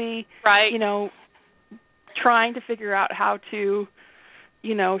still be, trying to figure out how to,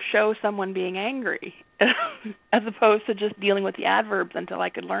 show someone being angry, as opposed to just dealing with the adverbs until I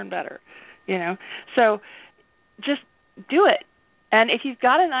could learn better, So just do it. And if you've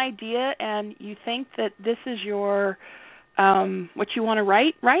got an idea and you think that this is your what you want to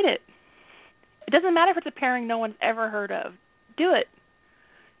write it. It doesn't matter if it's a pairing no one's ever heard of. do it.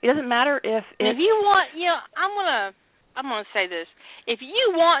 It doesn't matter if you want, I'm gonna say this. If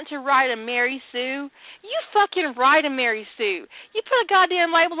you want to write a Mary Sue, you fucking write a Mary Sue. You put a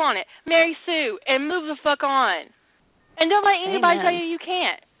goddamn label on it, Mary Sue, and move the fuck on. And don't let anybody tell you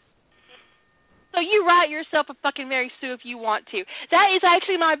can't. So you write yourself a fucking Mary Sue if you want to. That is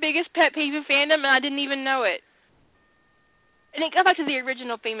actually my biggest pet peeve in fandom, and I didn't even know it. And it goes back to the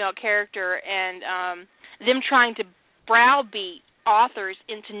original female character and them trying to browbeat authors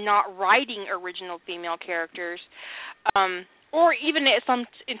into not writing original female characters, or even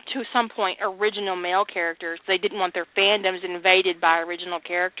to some point original male characters. They didn't want their fandoms invaded by original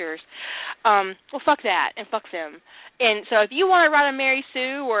characters. Well, fuck that and fuck them. And so if you want to write a Mary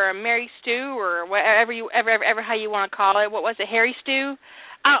Sue or a Mary Stew or whatever ever how you want to call it, what was it, Harry Stew,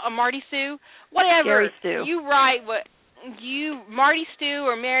 a Marty Sue, whatever. Harry Stew. You write what. You, Marty Stew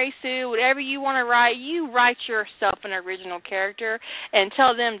or Mary Sue, whatever you want to write, you write yourself an original character and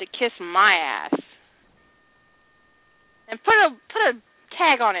tell them to kiss my ass. And put a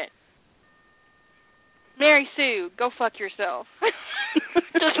tag on it. Mary Sue, go fuck yourself.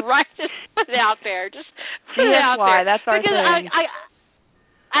 Just put it out there. Just put it out there. That's our because thing.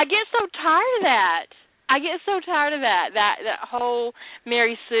 I get so tired of that. I get so tired of that whole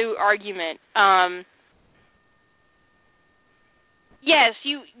Mary Sue argument. Yes,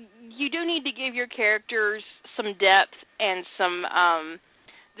 you do need to give your characters some depth and some.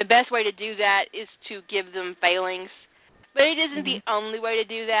 The best way to do that is to give them failings, but it isn't the only way to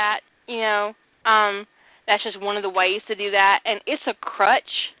do that. That's just one of the ways to do that, and it's a crutch.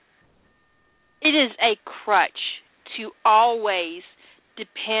 It is a crutch to always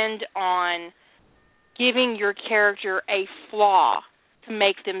depend on giving your character a flaw to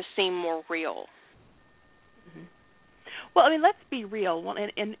make them seem more real. Well, I mean, let's be real.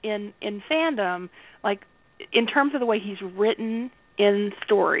 In fandom, like in terms of the way he's written in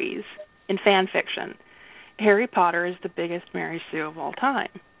stories, in fan fiction, Harry Potter is the biggest Mary Sue of all time.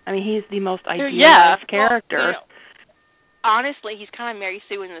 I mean, he's the most idealized character. Well, honestly, he's kind of Mary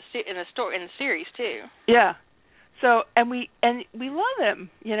Sue in the series too. Yeah. So we love him.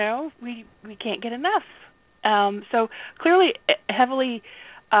 We can't get enough. So clearly, heavily.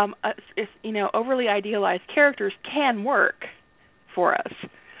 Overly idealized characters can work for us.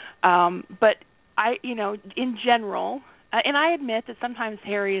 But in general, and I admit that sometimes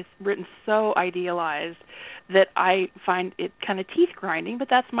Harry is written so idealized that I find it kind of teeth grinding, but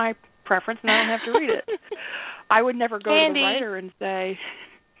that's my preference and I don't have to read it. I would never go to the writer and say,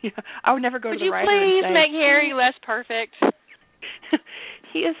 I would never go to the writer and say, would you please make Harry less perfect?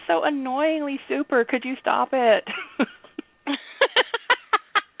 He is so annoyingly super. Could you stop it?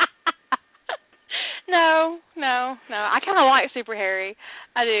 No. I kind of like Super Harry.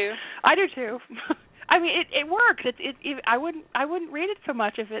 I do too. I mean, it works. I wouldn't read it so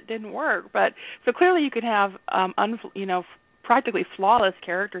much if it didn't work. But so clearly, you could have practically flawless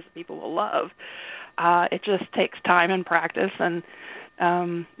characters that people will love. It just takes time and practice. And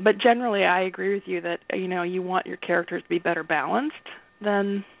but generally, I agree with you that you want your characters to be better balanced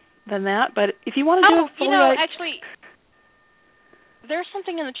than that. But if you want to do it fully, actually. There's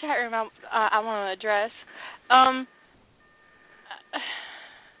something in the chat room I want to address.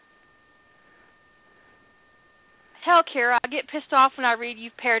 Hell, Kara, I get pissed off when I read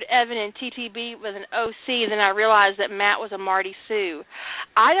you've paired Evan and TTB with an OC, and then I realize that Matt was a Marty Sue.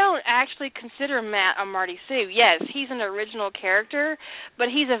 I don't actually consider Matt a Marty Sue. Yes, he's an original character, but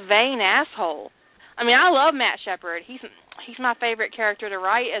he's a vain asshole. I mean, I love Matt Shepard. He's my favorite character to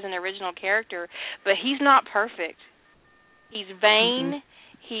write as an original character, but he's not perfect. He's vain.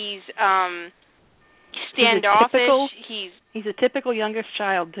 He's standoffish. He's a typical youngest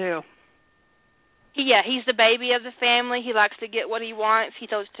child too. He's the baby of the family. He likes to get what he wants. He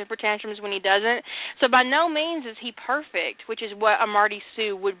throws temper tantrums when he doesn't. So by no means is he perfect, which is what a Marty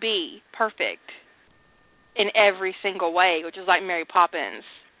Sue would be, perfect in every single way, which is like Mary Poppins,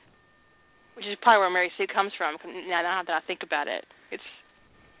 which is probably where Mary Sue comes from. Now that I think about it, it's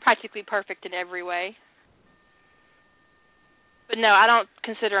practically perfect in every way. But no, I don't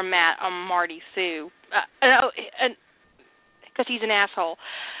consider Matt a Marty Sue, because he's an asshole.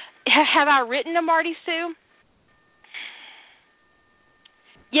 Have I written a Marty Sue?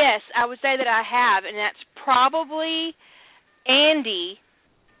 Yes, I would say that I have, and that's probably Andy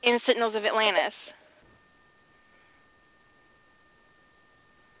in Sentinels of Atlantis,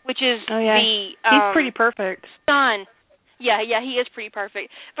 which is he's pretty perfect. Son. Yeah, he is pretty perfect.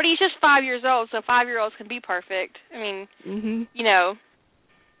 But he's just 5 years old, so 5-year-olds can be perfect. I mean,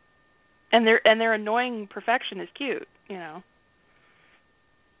 And their annoying perfection is cute,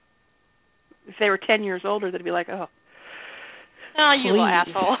 If they were 10 years older, they'd be like, oh, Oh, you little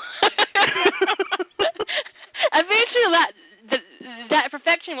Please. asshole. Eventually, that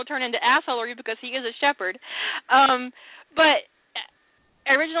perfection will turn into assholery because he is a shepherd. But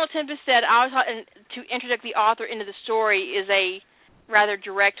Original Tempest said, I was to introduce the author into the story is a rather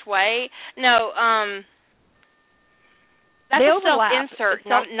direct way. No, that's a self-insert,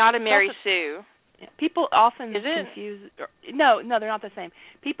 not a Mary Sue. People often confuse. No, they're not the same.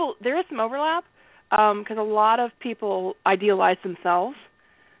 There is some overlap because a lot of people idealize themselves.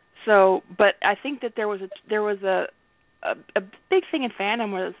 So, but I think that there was a big thing in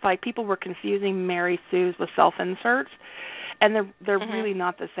fandom where it's like people were confusing Mary Sue's with self-inserts, and they're really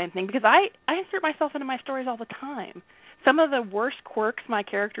not the same thing. Because I insert myself into my stories all the time. Some of the worst quirks my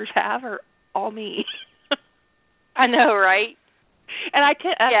characters have are all me. I know, right? And I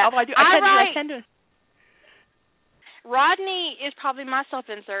tend to. Rodney is probably my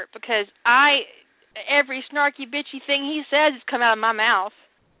self-insert because every snarky, bitchy thing he says has come out of my mouth.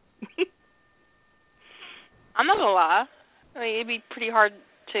 I'm not gonna lie. I mean, it'd be pretty hard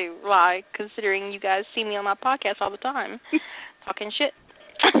to lie considering you guys see me on my podcast all the time talking shit.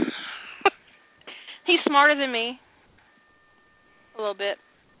 He's smarter than me. A little bit.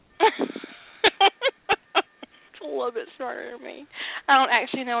 A little bit smarter than me. I don't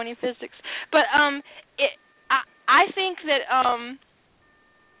actually know any physics, but I think that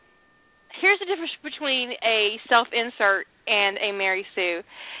here's the difference between a self-insert and a Mary Sue.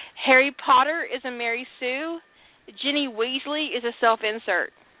 Harry Potter is a Mary Sue. Ginny Weasley is a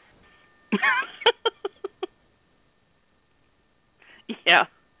self-insert. Yeah.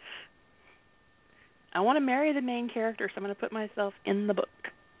 I want to marry the main character, so I'm going to put myself in the book.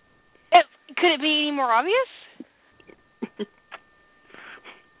 Could it be any more obvious?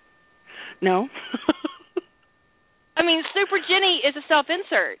 No. I mean, Super Ginny is a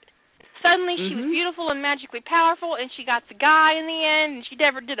self-insert. Suddenly she was beautiful and magically powerful, and she got the guy in the end, and she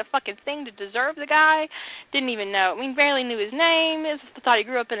never did a fucking thing to deserve the guy. Didn't even know. I mean, barely knew his name. Thought he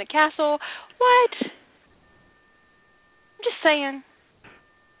grew up in a castle. What? I'm just saying.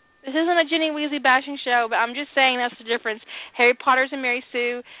 This isn't a Ginny Weasley bashing show, but I'm just saying that's the difference. Harry Potter's a Mary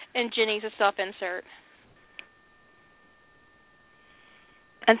Sue, and Ginny's a self-insert.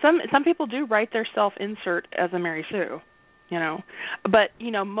 And some people do write their self-insert as a Mary Sue. But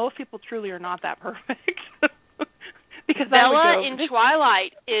most people truly are not that perfect. Because Bella in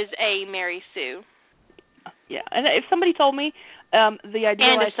Twilight is a Mary Sue. Yeah, and if somebody told me the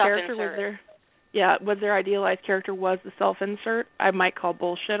idealized character was their idealized character was the self-insert, I might call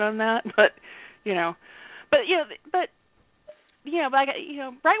bullshit on that. But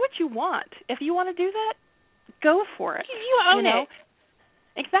write what you want. If you want to do that, go for it. You own it.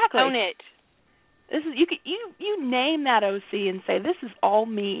 Exactly. Own it. This is you name that OC and say this is all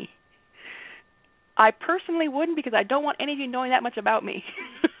me. I personally wouldn't because I don't want any of you knowing that much about me.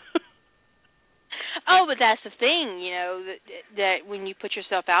 Oh, but that's the thing, that when you put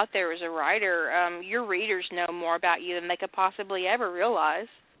yourself out there as a writer, your readers know more about you than they could possibly ever realize.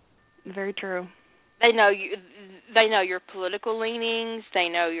 Very true. They know you. They know your political leanings. They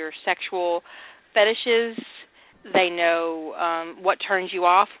know your sexual fetishes. They know what turns you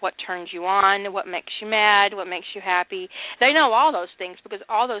off, what turns you on, what makes you mad, what makes you happy. They know all those things because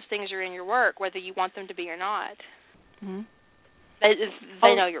all those things are in your work, whether you want them to be or not. Mm-hmm.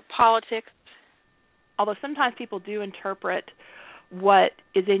 They know your politics. Although sometimes people do interpret what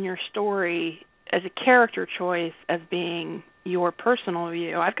is in your story as a character choice as being your personal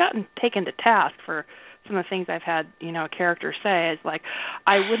view. I've gotten taken to task for some of the things I've had, a character say. It's like,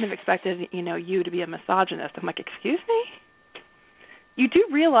 I wouldn't have expected, you to be a misogynist. I'm like, excuse me? You do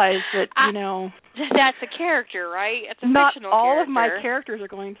realize that, That's a character, right? It's a not fictional all character. of my characters are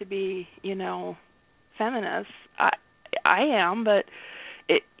going to be, feminists. I am, but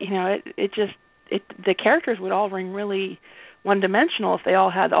the characters would all ring really one-dimensional if they all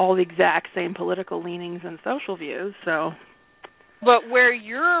had all the exact same political leanings and social views. So, but where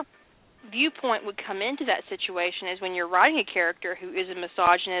your viewpoint would come into that situation is when you're writing a character who is a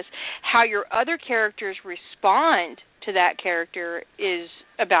misogynist, how your other characters respond to that character is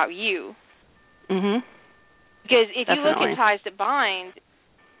about you. Mm-hmm. Because if Definitely. you look at Ties That Bind,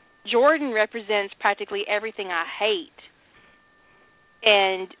 Jordan represents practically everything I hate.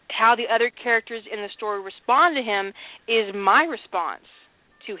 And how the other characters in the story respond to him is my response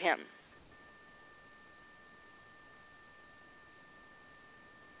to him.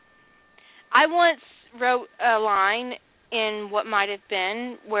 I once wrote a line in What Might Have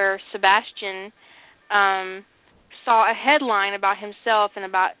Been where Sebastian saw a headline about himself and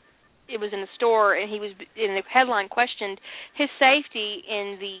about it was in the store, and he was in the headline questioned his safety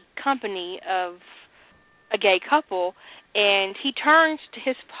in the company of a gay couple, And he turns to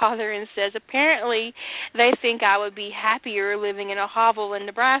his father and says, apparently they think I would be happier living in a hovel in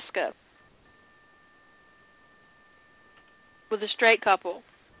Nebraska with a straight couple.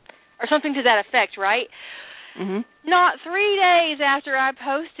 Or something to that effect, right? Mm-hmm. Not 3 days after I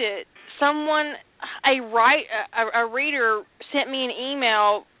posted, a reader sent me an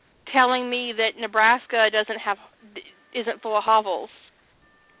email telling me that Nebraska isn't full of hovels.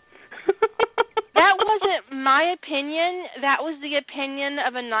 That wasn't my opinion. That was the opinion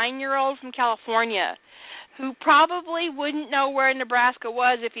of a 9-year-old from California who probably wouldn't know where Nebraska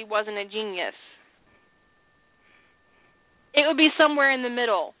was if he wasn't a genius. It would be somewhere in the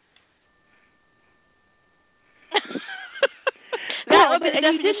middle. That would be the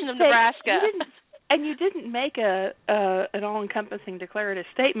definition of Nebraska. You didn't make an all-encompassing declarative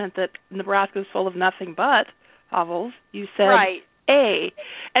statement that Nebraska is full of nothing but hovels. You said right. A,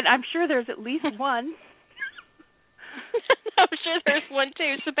 and I'm sure there's at least one. I'm sure there's one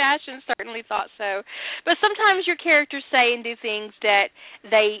too. Sebastian certainly thought so. But sometimes your characters say and do things that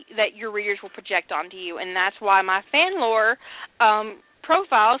your readers will project onto you, and that's why my fan lore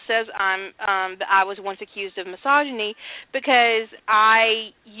profile says that I was once accused of misogyny, because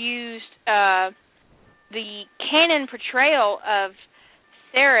I used the canon portrayal of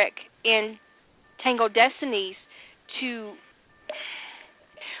Sarek in Tangled Destinies to...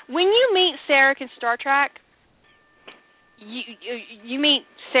 When you meet Sarek in Star Trek, you meet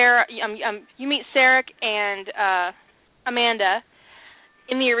Sarah. You meet Sarek and Amanda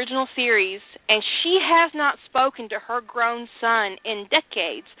in the original series, and she has not spoken to her grown son in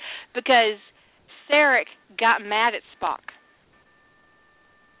decades because Sarek got mad at Spock.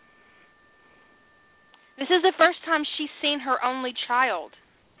 This is the first time she's seen her only child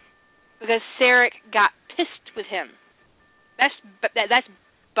because Sarek got pissed with him. That's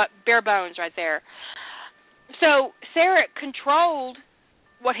bare bones right there. So Sarek controlled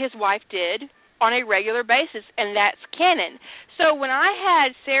what his wife did on a regular basis, and that's canon. So when I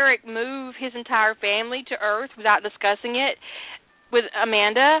had Sarek move his entire family to Earth without discussing it with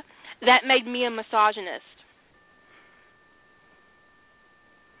Amanda, that made me a misogynist.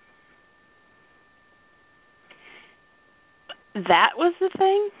 That was the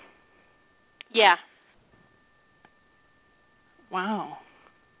thing? Yeah. Wow.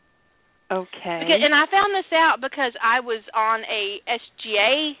 Okay. And I found this out because I was on a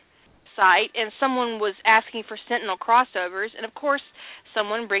SGA site and someone was asking for Sentinel crossovers, and of course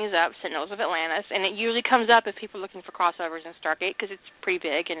someone brings up Sentinels of Atlantis, and it usually comes up if people are looking for crossovers in Stargate because it's pretty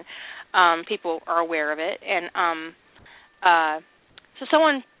big and people are aware of it. And so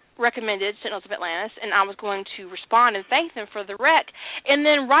someone recommended Sentinels of Atlantis, and I was going to respond and thank them for the rec. And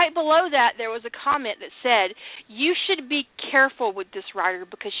then right below that, there was a comment that said, you should be careful with this writer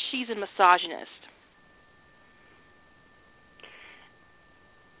because she's a misogynist.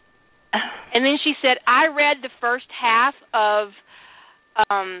 And then she said, I read the first half of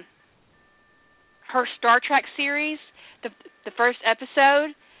her Star Trek series, the first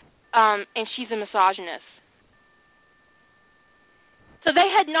episode, and she's a misogynist. So they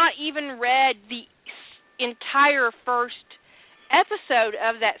had not even read the entire first episode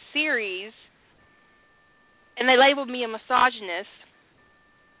of that series, and they labeled me a misogynist.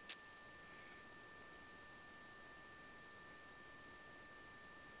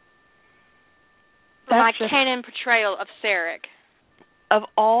 For my canon portrayal of Sarek. Of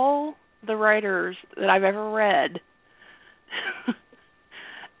all the writers that I've ever read,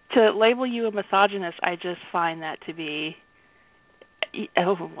 to label you a misogynist, I just find that to be...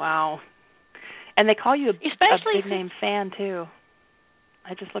 Oh, wow. And they call you a big name fan, too.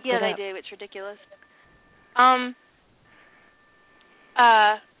 I just looked it up. Yeah, they do. It's ridiculous.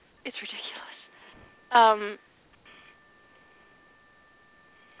 It's ridiculous.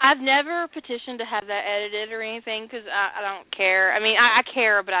 I've never petitioned to have that edited or anything because I don't care. I mean, I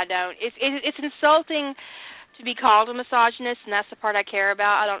care, but I don't. It's insulting to be called a misogynist, and that's the part I care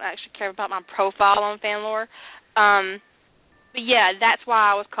about. I don't actually care about my profile on FanLore. But yeah, that's why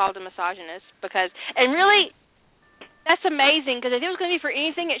I was called a misogynist and really, that's amazing because if it was going to be for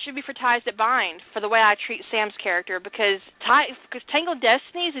anything, it should be for Ties That Bind, for the way I treat Sam's character, because Tangled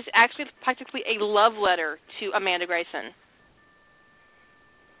Destinies is actually practically a love letter to Amanda Grayson.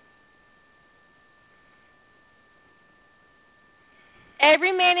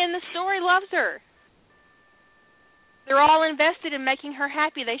 Every man in the story loves her. They're all invested in making her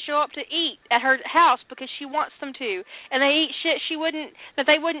happy. They show up to eat at her house because she wants them to, and they eat shit that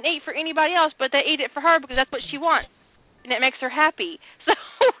they wouldn't eat for anybody else, but they eat it for her because that's what she wants, and it makes her happy. So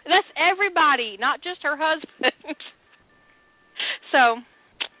that's everybody, not just her husband. So,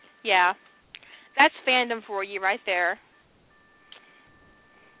 yeah, that's fandom for you right there.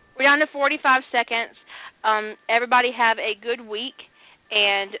 We're down to 45 seconds. Everybody have a good week.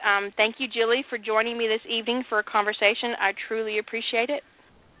 And thank you, Jilly, for joining me this evening for a conversation. I truly appreciate it.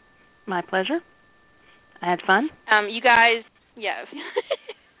 My pleasure. I had fun. You guys, yes.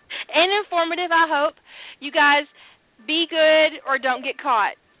 And informative, I hope. You guys, be good or don't get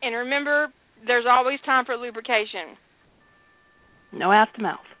caught. And remember, there's always time for lubrication. No ass to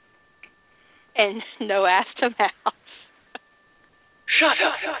mouth. And no ass to mouth. Shut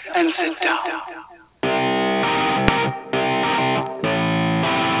up and sit down.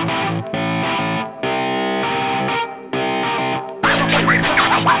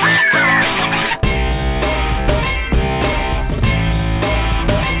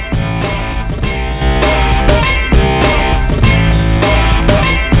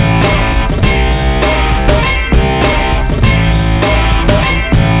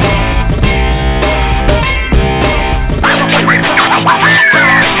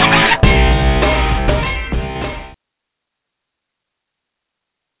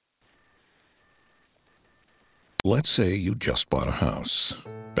 Let's say you just bought a house.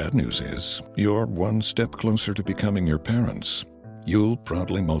 Bad news is, you're one step closer to becoming your parents. You'll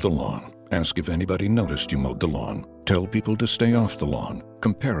proudly mow the lawn, ask if anybody noticed you mowed the lawn, tell people to stay off the lawn,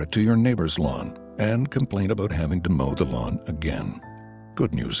 compare it to your neighbor's lawn, and complain about having to mow the lawn again.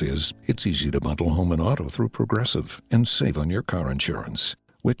 Good news is, it's easy to bundle home and auto through Progressive and save on your car insurance,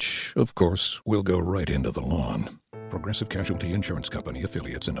 which, of course, will go right into the lawn. Progressive Casualty Insurance Company,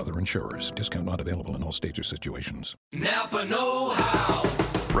 affiliates, and other insurers. Discount not available in all states or situations. Napa know-how.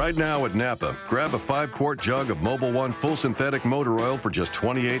 Right now at Napa, grab a 5-quart jug of Mobil 1 full synthetic motor oil for just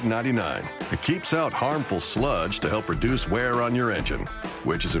 $28.99. It keeps out harmful sludge to help reduce wear on your engine,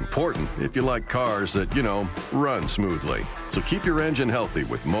 which is important if you like cars that, run smoothly. So keep your engine healthy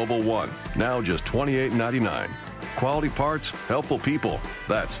with Mobil 1, now just $28.99. Quality parts, helpful people.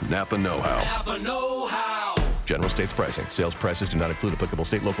 That's Napa know-how. Napa know-how. General States pricing. Sales prices do not include applicable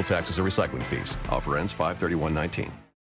state, local taxes, or recycling fees. Offer ends 5/31/19.